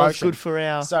 as well as promotion. good for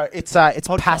our So it's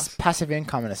podcast. passive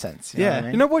income in a sense. You Yeah. know what I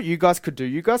mean? You know what you guys could do?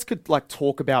 You guys could like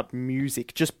talk about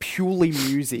music, just purely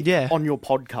music Yeah. on your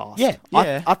podcast. Yeah.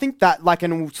 Yeah. I think that like,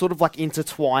 and it will sort of like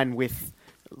intertwine with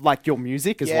like your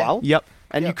music as Yeah. well. Yep.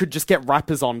 And you Yep. could just get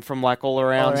rappers on from like all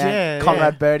around. Yeah,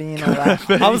 Conrad Birdie and all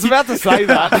that. I was about to say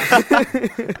that.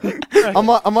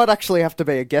 I might actually have to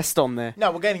be a guest on there.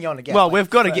 No, we're getting you on again. Well, we've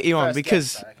got to get you on first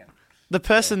because guest, I reckon. the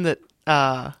person that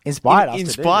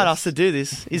Inspired us to do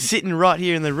this is sitting right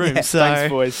here in the room. Yeah, so Thanks,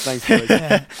 boys. Thanks,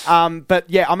 boys. But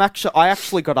yeah, I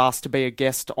actually got asked to be a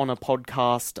guest on a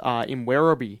podcast in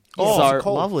Werribee. Oh, so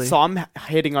cool. Lovely. So I'm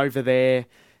heading over there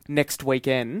next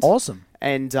weekend. Awesome.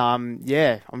 And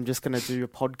yeah, I'm just gonna do a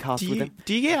podcast do with you them.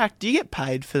 do you get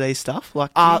paid for these stuff?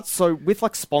 Like, So with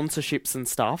like sponsorships and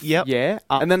stuff, Yep. yeah.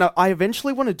 And then I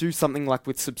eventually want to do something like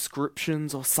with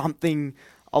subscriptions or something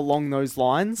along those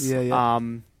lines. Yeah, yeah.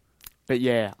 But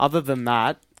yeah, other than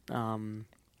that,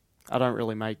 I don't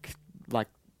really make like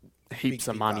heaps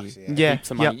of big money. bucks, Yeah.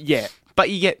 Heaps of money. Yeah. but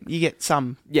you get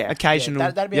some Yeah.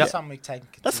 occasional. That'd be Yep. something we take.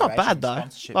 into That's not consideration, bad, though.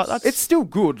 sponsorships. Like, that's- It's still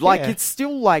good. Like Yeah. it's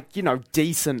still like,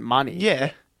 decent money.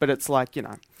 Yeah. But it's like,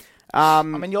 I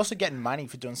mean, you're also getting money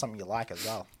for doing something you like as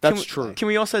well. that's Can we- true. Can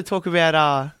we also talk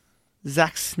about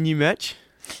Zach's new merch?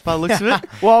 By the looks of it.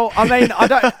 Well, I mean,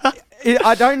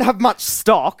 I don't have much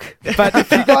stock, but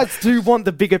if you guys do want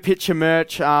the bigger picture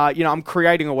merch, I'm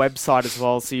creating a website as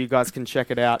well, so you guys can check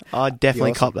it out. I'd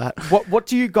definitely Awesome. cop that. What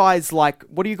do you guys like?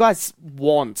 What do you guys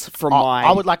want from my?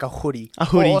 I would like a hoodie. A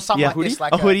hoodie, Or something yeah. like this,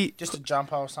 like A hoodie. Just a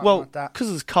jumper or something Well, like that.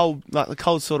 because it's cold, like the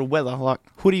cold sort of weather, like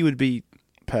hoodie would be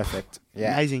Perfect.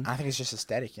 Yeah. Amazing. I think it's just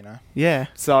aesthetic, yeah.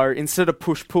 So instead of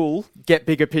push pull, get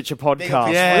bigger picture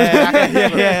podcast. Yeah.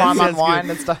 Yeah, Time sounds unwind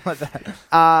good. and stuff like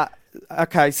that.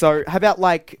 Okay, so how about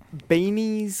like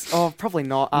beanies? Oh, probably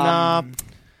not. Nah.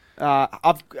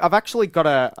 I've actually got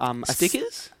a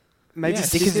Stickers? maybe Yeah,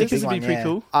 stickers stickers. is a big would be one, pretty yeah.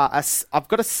 cool. I've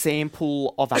got a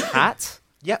sample of a hat.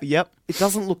 Yep. It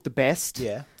doesn't look the best.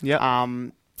 Yeah. Yep.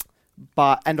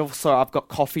 And also I've got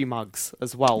coffee mugs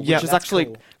as well, Yep. which is That's actually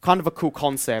cool. kind of a cool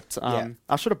concept. Yeah.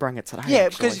 I should have brought it today. Yeah,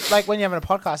 actually. because like when you're having a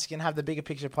podcast, you can have the bigger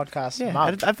picture podcast. yeah.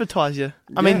 mug. Advertise you.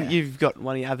 I mean, you've got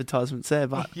one of your advertisements there,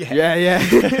 but yeah.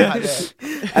 Yeah.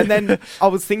 And then I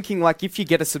was thinking, like, if you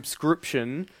get a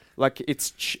subscription, Like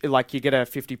like you get a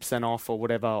 50% off or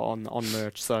whatever on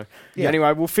merch. So Yeah.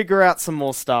 anyway, we'll figure out some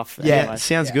more stuff. Yeah. Anyway.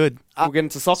 Sounds Yeah. good. We'll get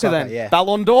into soccer Soccer, then. yeah.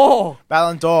 Ballon d'Or.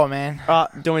 Ballon d'Or, man. All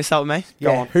right, do you want me to start with me?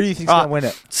 Go Yeah. on. Who do you think's Alright. gonna win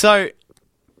it? So,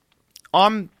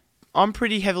 I'm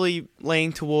pretty heavily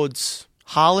leaning towards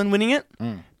Haaland winning it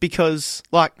because,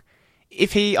 like, I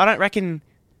don't reckon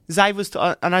Zave was.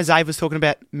 I know Zave was talking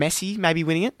about Messi maybe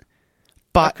winning it,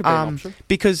 but could be an option.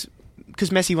 because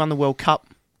Messi won the World Cup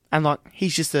and like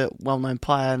he's just a well-known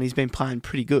player and he's been playing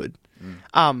pretty good.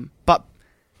 But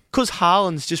because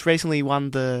Haaland's just recently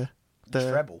won the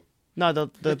Treble. no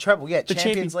The treble, yeah. the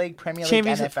Champions champion- League, Premier League,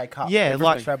 Champions- and FA Cup. yeah, Everything.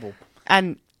 like- treble.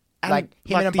 and Like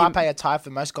him and the- Mbappe are tied for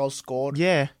most goals scored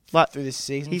yeah, like through this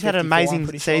season. he's had an 54, I'm amazing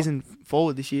pretty sure. season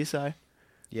forward this year. So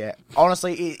Yeah,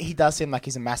 honestly, he does seem like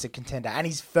he's a massive contender. And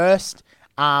his first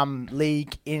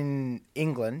league in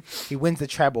England, he wins the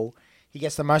treble. He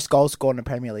gets the most goals scored in the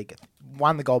Premier League.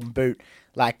 Won the Golden Boot.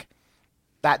 Like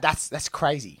that's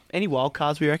crazy. any wild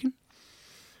cards we reckon?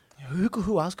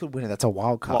 Who else could win it? That's a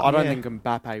wild card. Well, I don't Yeah. think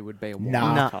Mbappe would be a wild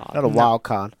Nah, card. not a wild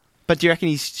card. But do you reckon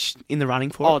he's in the running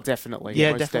for Oh, it? definitely.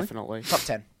 Yeah, most definitely. definitely. Top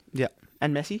 10. Yeah.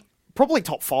 And Messi? Probably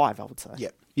top 5, I would say. Yeah.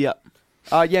 Yeah.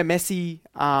 Yeah, Messi.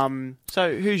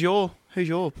 So who's your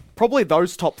Probably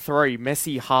those top 3: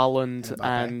 Messi, Haaland, Mbappe.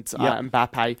 and Yep.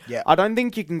 Mbappe. Yep. I don't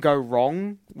think you can go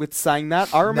wrong with saying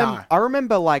that. I remember. No. I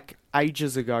remember like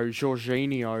ages ago,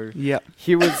 Jorginho. Yeah.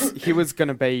 He was going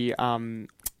to be in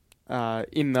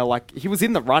the he was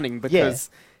in the running because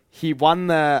he won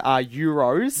the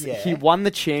Euros. Yeah. He won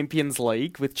the Champions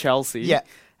League with Chelsea. Yeah.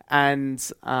 And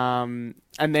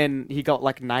then he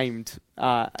got named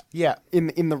Yeah.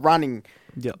 in the running.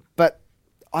 Yeah. But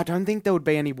I don't think there would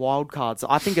be any wild cards.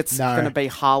 I think it's No. going to be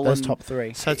Haaland. Those top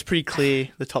 3. So it's pretty clear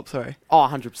the top 3. Oh,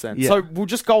 100%. Yeah. So we'll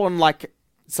just go on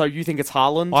so you think it's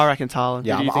Haaland? I reckon Haaland.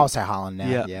 Yeah, do you I'll think? say Haaland now.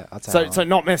 Yeah. Yeah, I'd say So Haaland.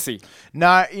 not Messi.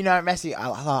 No, Messi.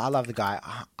 I love the guy.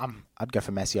 I'd go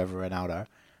for Messi over Ronaldo,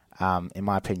 in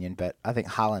my opinion. But I think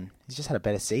Haaland. He's just had a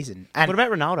better season. And What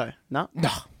about Ronaldo? No. no,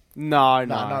 No,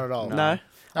 not at all. No.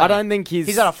 I don't think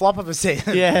he's had a flop of a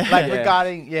season. Yeah. like Yeah.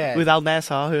 regarding With Al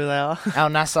Nassr, who they are. Al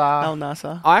Nassr, Al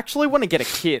Nassr. I actually want to get a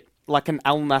kit, like an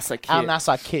Al Nassr kit. Al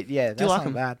Nassr kit. Yeah, that's like not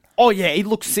him? bad. Oh yeah, he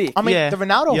looks sick. I mean, Yeah. the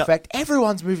Ronaldo Yep. effect.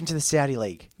 Everyone's moving to the Saudi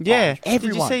league. Yeah. Oh,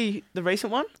 everyone. Did you see the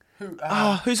recent one?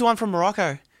 Who's the one from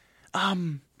Morocco?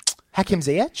 Hakim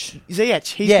Ziyech. Ziyech.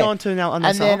 He's Yeah. gone to Al Nassr.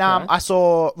 And then I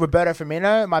saw Roberto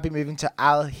Firmino might be moving to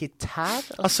Al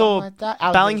Hittad. I saw like that.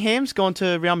 Al Bellingham's gone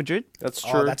to Real Madrid. That's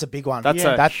Oh, true. that's a big one. That's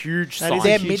Yeah. a That- huge that sign. is a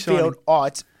Their huge midfield. signing. Oh,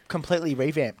 it's completely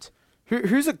revamped.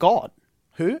 Who's it got?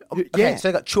 Who? Yeah. Okay, so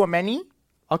they got Chouameni.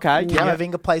 Okay. Yeah,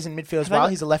 Camavinga plays in midfield as they well. got-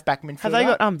 He's a left back midfielder. Have they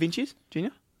got Vinicius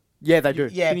Junior? yeah they do.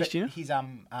 Yeah, Vinicius but Junior?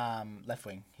 he's left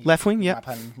wing. Left wing, yep.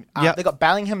 Yep. They got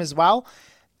Bellingham as well.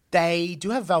 They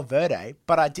do have Valverde,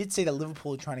 but I did see that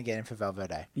Liverpool are trying to get him for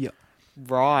Valverde. Yep.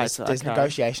 Right. There's okay.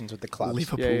 negotiations with the clubs.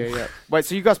 Liverpool. Yeah. Wait,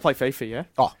 so you guys play FIFA, yeah?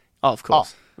 Oh, Oh, of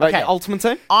course. Like okay. Ultimate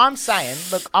Team? I'm saying,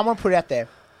 look, I'm gonna put it out there.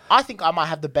 I think I might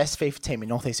have the best FIFA team in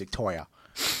Northeast Victoria.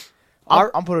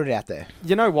 I'm putting it out there.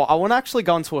 You know what? I want to actually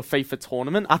go into a FIFA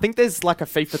tournament. I think there's like a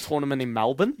FIFA tournament in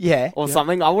Melbourne. Yeah. Or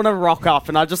something. I want to rock up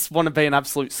and I just want to be an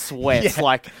absolute sweat. Yeah.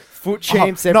 Like foot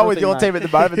champs, not with everything, your mate. team at the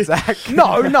moment, Zach.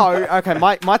 No. Okay,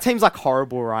 my team's like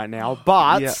horrible right now,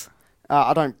 but Yeah.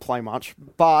 I don't play much.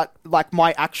 But like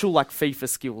my actual FIFA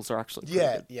skills are actually pretty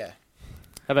good. yeah.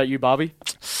 How about you, Barbie?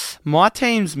 My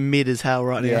team's mid as hell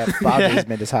right now. Yeah, Barbie's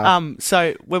mid as hell.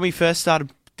 So when we first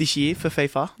started this year for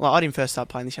FIFA, I didn't first start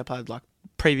playing this year. I played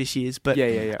previous years, but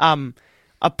Yeah.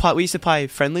 we used to play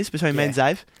friendlies between me and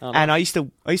Zave, Oh, and I used to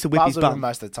whip his Barbs would win bum.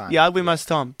 most of the time. Yeah, I'd win most of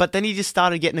the time. But then he just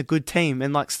started getting a good team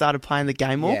and started playing the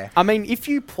game more. Yeah. I mean, if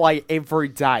you play every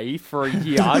day for a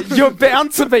year, you're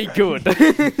bound to be good.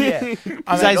 Yeah.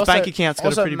 Zave's bank account's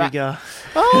got a pretty big Yeah,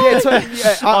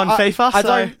 on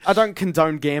FIFA. I don't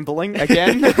condone gambling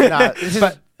again. No, this is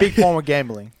a big form of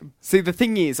gambling. See, the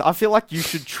thing is, I feel like you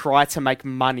should try to make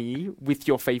money with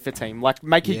your FIFA team. Like,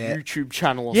 make a Yeah. YouTube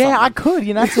channel or Yeah, I something.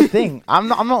 could. That's the thing. I'm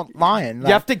not lying. You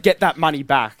have to get that money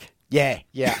back. Yeah.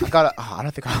 I got to. I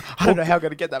don't know how I'm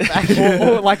gonna get that back.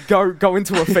 or like go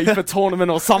into a FIFA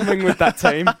tournament or something with that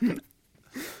team.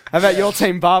 How about your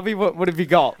team, Barbie? What have you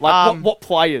got? Like, what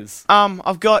players?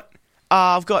 I've got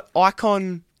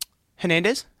Icon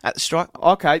Hernandez at the strike.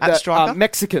 Okay, At striker?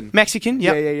 Mexican. Mexican,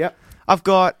 yep. Yeah.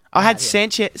 I had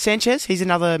yeah. Sanchez. He's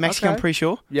another Mexican, Okay. I'm pretty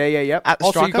sure. Yeah. At the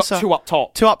Also, you striker, got so- two up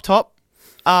top. Two up top.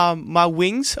 My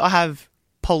wings, I have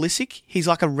Pulisic. He's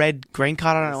like a red green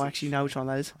card. I don't actually know which one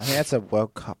that is. I think that's a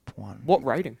World Cup one. What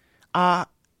rating?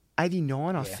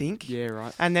 89, I think. Yeah,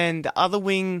 right. And then the other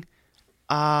wing,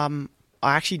 I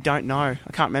actually don't know.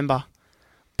 I can't remember.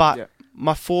 But Yeah.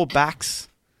 my 4 backs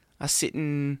are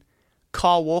sitting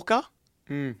Kyle Walker,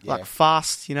 Mm. like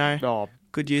fast, Oh,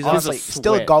 good user. Honestly, He's a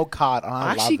still a sweat. gold card. And I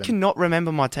I actually love him. cannot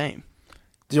remember my team.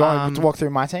 Do you want to um, walk through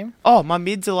my team? Oh, my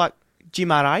mids are like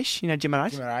Guimaraes. You know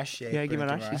Guimaraes? Guimaraes, Yeah,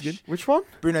 Guimaraes. He's good. which one?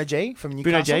 Bruno G from Newcastle.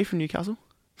 Bruno J from Newcastle.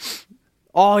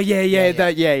 Oh yeah, Yeah, yeah.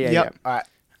 yeah. Yep. All right.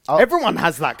 Everyone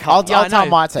has that card. I'll tell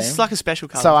my team. It's like a special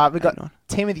card. So we got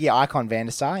Team of the Year icon Van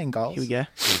der Sar in goals. Here we go.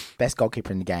 Best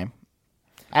goalkeeper in the game.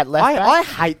 At left back, I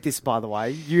hate this, by the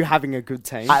way. You having a good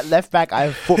team. at left back, I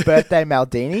have foot birthday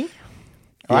Maldini.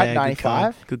 All right, Yeah,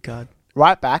 95. Good card.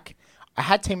 Right back, I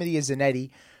had Team of the Year Zanetti,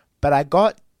 but I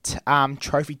got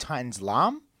Trophy Titans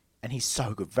Lam, and he's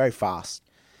so good, very fast.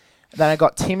 Then I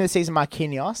got Team of the Season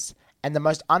Marquinhos, and the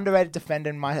most underrated defender,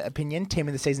 in my opinion, Team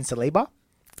of the Season Saliba.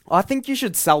 I think you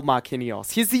should sell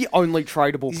Marquinhos. He's the only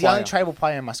tradable He's player. the only tradable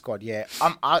player in my squad, yeah.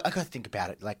 I got to think about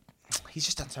it. Like, he's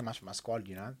just done so much for my squad,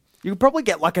 you know? You could probably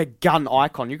get like a gun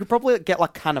icon. You could probably get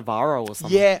like Cannavaro or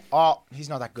something. Yeah, he's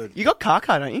not that good. You got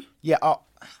Kaka, don't you? Yeah,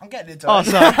 I'm getting into Oh, it.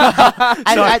 sorry.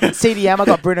 And at CDM, I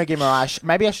got Bruno Guimaraes.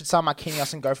 Maybe I should sell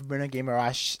Marquinhos and go for Bruno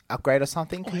Guimaraes upgrade or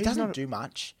something. 'Cause he he's doesn't not- do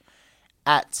much.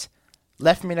 At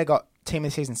left mid, I got Team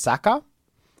of the Season Saka.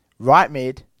 Right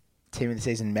mid, Team of the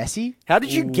Season Messi. How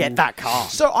did you get that card?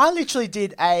 So I literally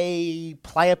did a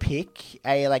player pick,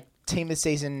 a Team of the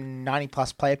Season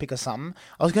 90+ player pick or something.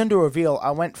 I was going to do a reveal.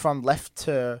 I went from left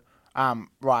to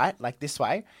right, like this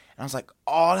way. And I was like,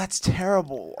 oh, that's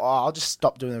terrible. Oh, I'll just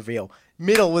stop doing the reveal.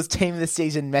 Middle was Team of the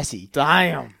Season Messi.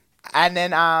 Damn. And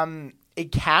then in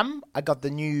Cam, I got the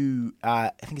new,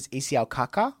 I think it's ECL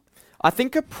Kaka. I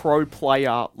think a pro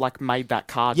player like made that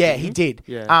card. Yeah, didn't he did.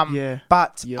 Yeah. Yeah.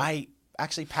 But Yeah. I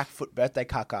actually packed foot birthday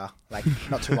Kaka like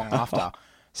not too long after.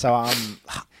 So I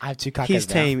have 2 Kakas His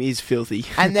now. team is filthy.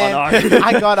 And then I know.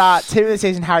 I got Team of the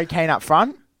Season Harry Kane up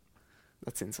front.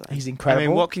 That's insane. He's I incredible.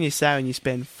 mean, what can you say when you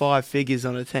spend 5 figures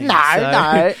on a team? No, So-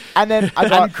 no. And then I I'm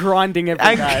got grinding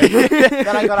every day.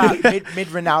 then I got mid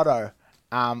Ronaldo,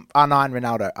 R9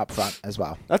 Ronaldo up front as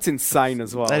well. That's insane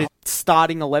as well. That is-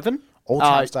 Starting 11.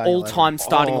 All-time starting 11. all-time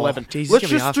starting Oh, 11. geez, it's Let's gonna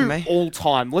be just hard for do me.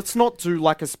 all-time. Let's not do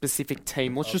like a specific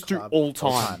team. Let's just do Club,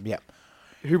 all-time. Yep.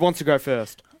 Who wants to go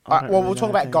first? All right, don't well, really we'll talk know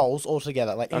about team. goals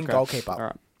altogether, like in Okay. goalkeeper. All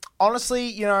right.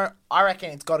 Honestly, I reckon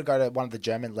it's got to go to one of the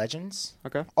German legends,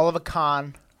 Okay. Oliver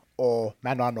Kahn or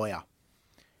Manuel Neuer.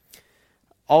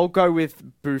 I'll go with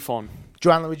Buffon.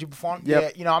 Gianluigi Buffon.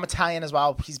 Yep. Yeah, I'm Italian as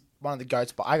well. He's one of the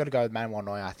goats, but I got to go with Manuel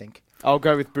Neuer, I think. I'll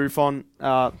go with Buffon.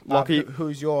 Lockie.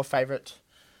 Who's your favourite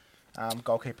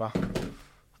goalkeeper?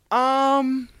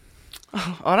 I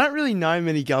don't really know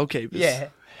many goalkeepers. Yeah.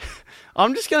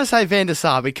 I'm just gonna say Van der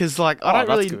Sar because I Oh, don't that's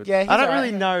really, good. Yeah, he's I don't alright.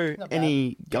 really know Not bad.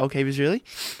 any goalkeepers really.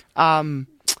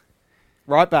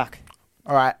 Right back.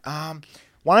 All right.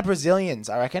 One of Brazilians,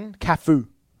 I reckon. Cafu.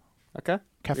 Okay.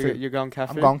 Cafu. You're going Cafu?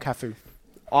 I'm going Cafu.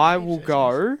 I will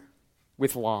go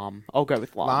with Lam. I'll go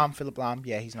with Lam. Lahm, Philip Lahm.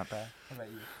 Yeah, he's not bad. How about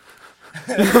you?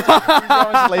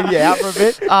 You leave you out for a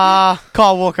bit.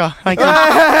 Kyle Walker. Thank you.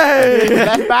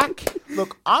 Left back.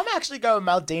 Look, I'm actually going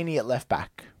Maldini at left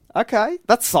back Okay.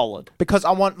 That's solid. because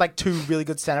I want 2 really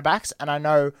good centre backs, and I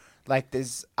know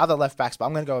there's other left backs, but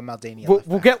I'm going to go with Maldini. At We'll, left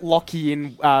we'll back. get Lockie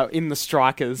in the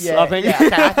strikers, Yeah, I think. Yeah,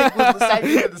 okay, I think we'll save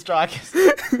you for the strikers.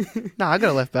 No, I got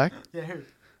a left back. Yeah, who?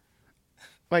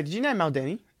 Wait, did you name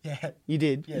Maldini? Yeah. You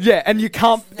did. Yeah, and you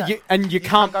can't No, you you can't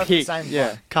can't go for the pick. same Yeah.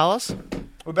 one. Carlos.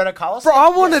 We better Carlos. Bro, I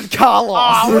wanted Carlos.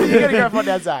 Oh, what are you going to go for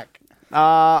now, Zach?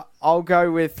 I'll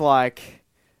go with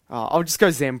I'll just go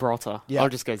Zambrotta. Yeah. I'll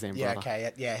just go Zambrotta. Yeah,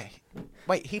 okay, yeah.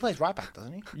 Wait, he plays right back,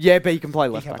 doesn't he? Yeah, but he can play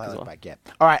He left can back play as left well. back, yeah.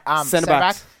 All right, Centre centre back.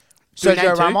 backs. Do we name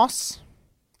Sergio two? Ramos.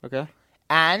 Okay.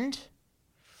 And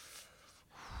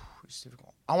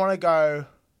I want to go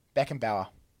Beckenbauer.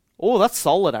 Oh, that's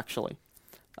solid actually.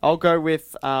 I'll go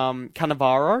with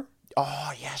Cannavaro,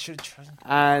 Oh, yeah, I should have chosen.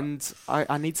 and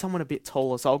I need someone a bit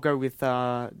taller, so I'll go with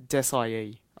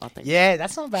Desai, I think. Yeah,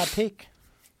 that's not a bad pick.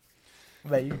 What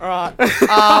about you? All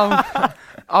right.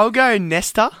 I'll go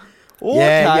Nesta. Oh,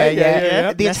 Yeah.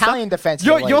 okay, The Nesta? Italian defense.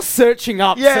 You're searching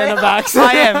up Yeah. centre backs.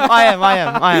 I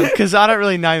am, because I don't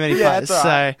really know many Yeah, players. that's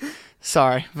alright. So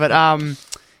sorry, but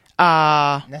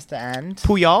Nesta and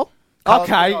Puyol.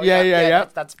 Okay, yeah.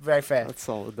 That's very fair. That's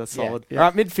solid. That's Yeah. solid. All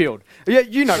right, midfield. Yeah,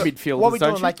 you know midfielders, What are we don't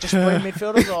doing? you? Like just 3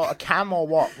 midfielders or a cam or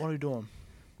what? What are we doing?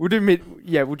 We'll do mid.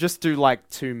 Yeah, we'll just do like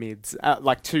 2 mids,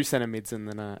 like 2 centre mids, and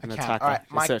then an Cam. attacker. All right,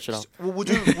 We'll Mike. search it up. We'll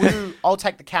do. I'll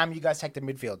take the cam. You guys take the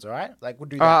midfields. All right. Like we'll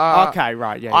do that. Okay,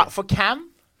 right. Yeah. For cam,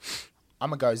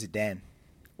 I'm gonna go Zidane.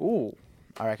 Ooh,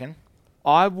 I reckon.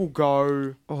 I will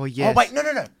go. Oh yes. Oh wait,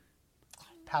 no.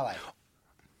 Pele.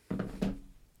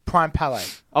 Prime Pele.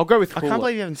 I'll go with I Hullet. can't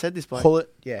believe you haven't said this, bloke. Hullet.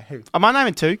 Yeah, who? Am I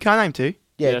naming two? Can I name two?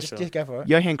 Yeah, Yeah, just, sure. just go for it.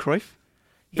 Johan Cruyff.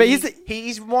 But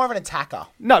He's more of an attacker.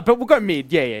 No, but we'll go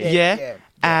mid. Yeah. Yeah.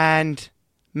 And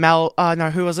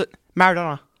who was it?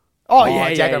 Maradona. Oh, yeah,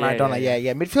 Diego yeah, Maradona.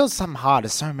 Yeah. Midfield's something hard.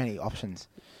 There's so many options.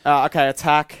 Okay,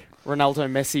 attack. Ronaldo,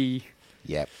 Messi.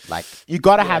 Yeah, like you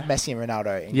got to have Messi and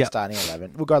Ronaldo in your Yep. starting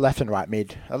 11. We'll go left and right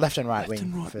mid, left and right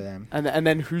wing for them. And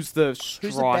then who's the striker?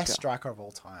 Who's the best striker of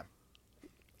all time?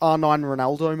 R9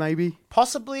 Ronaldo, maybe?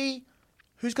 Possibly.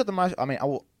 Who's got the most? I mean,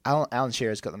 Alan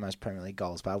Shearer's got the most Premier League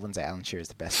goals, but I wouldn't say Alan Shearer's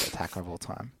the best attacker of all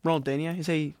time. Ronaldinho. He's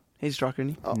a striker,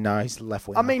 isn't he? No, he's the left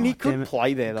wing. I mean, he damn could it.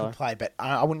 play there, though. could play, but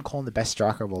I wouldn't call him the best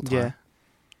striker of all time. Yeah.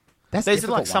 That's These are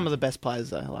like some of the best players,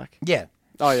 though. Like, Yeah,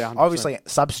 Oh, yeah. 100%. obviously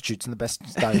substitutes in the best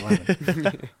starting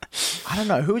 11. I don't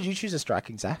know. Who would you choose as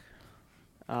striking, Zach?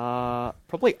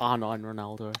 Probably R9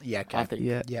 Ronaldo. Yeah, okay. I think.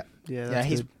 yeah, Yeah. yeah. Yeah, That's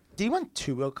he's. good. Did he win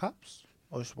 2 World Cups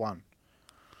or just one?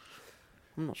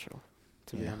 I'm not sure,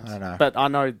 to be Yeah, honest. I don't know. But I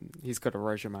know he's got a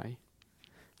resume.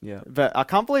 Yeah. But I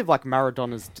can't believe, like,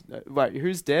 Maradona's... wait,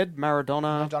 who's dead?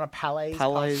 Maradona? Maradona, Pele's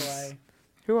Pele's- passed away.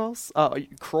 Who else?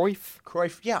 Cruyff?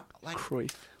 Cruyff, yeah, like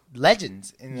Cruyff.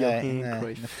 legends in the, Johan in the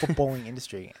Cruyff. footballing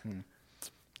industry. And,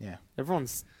 yeah,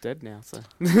 Everyone's dead now, so...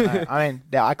 I mean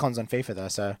they're icons on FIFA though,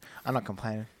 so I'm not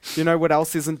complaining. You know what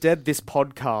else isn't dead? This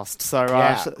podcast. So,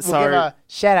 Yeah, we'll so give a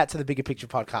shout out to the Bigger Picture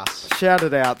podcast. shout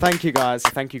it out. Thank you guys.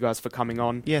 Thank you guys for coming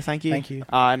on. Yeah, thank you. Thank you.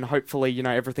 And hopefully,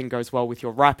 everything goes well with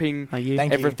your rapping. Thank you.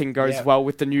 Thank you. Everything goes Yeah. well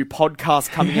with the new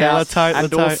podcast coming Yeah, out. let's hope,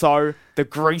 and let's hope. also the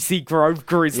Greasy Grove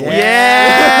Grizzly.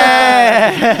 Yeah.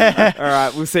 All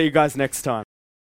right, we'll see you guys next time.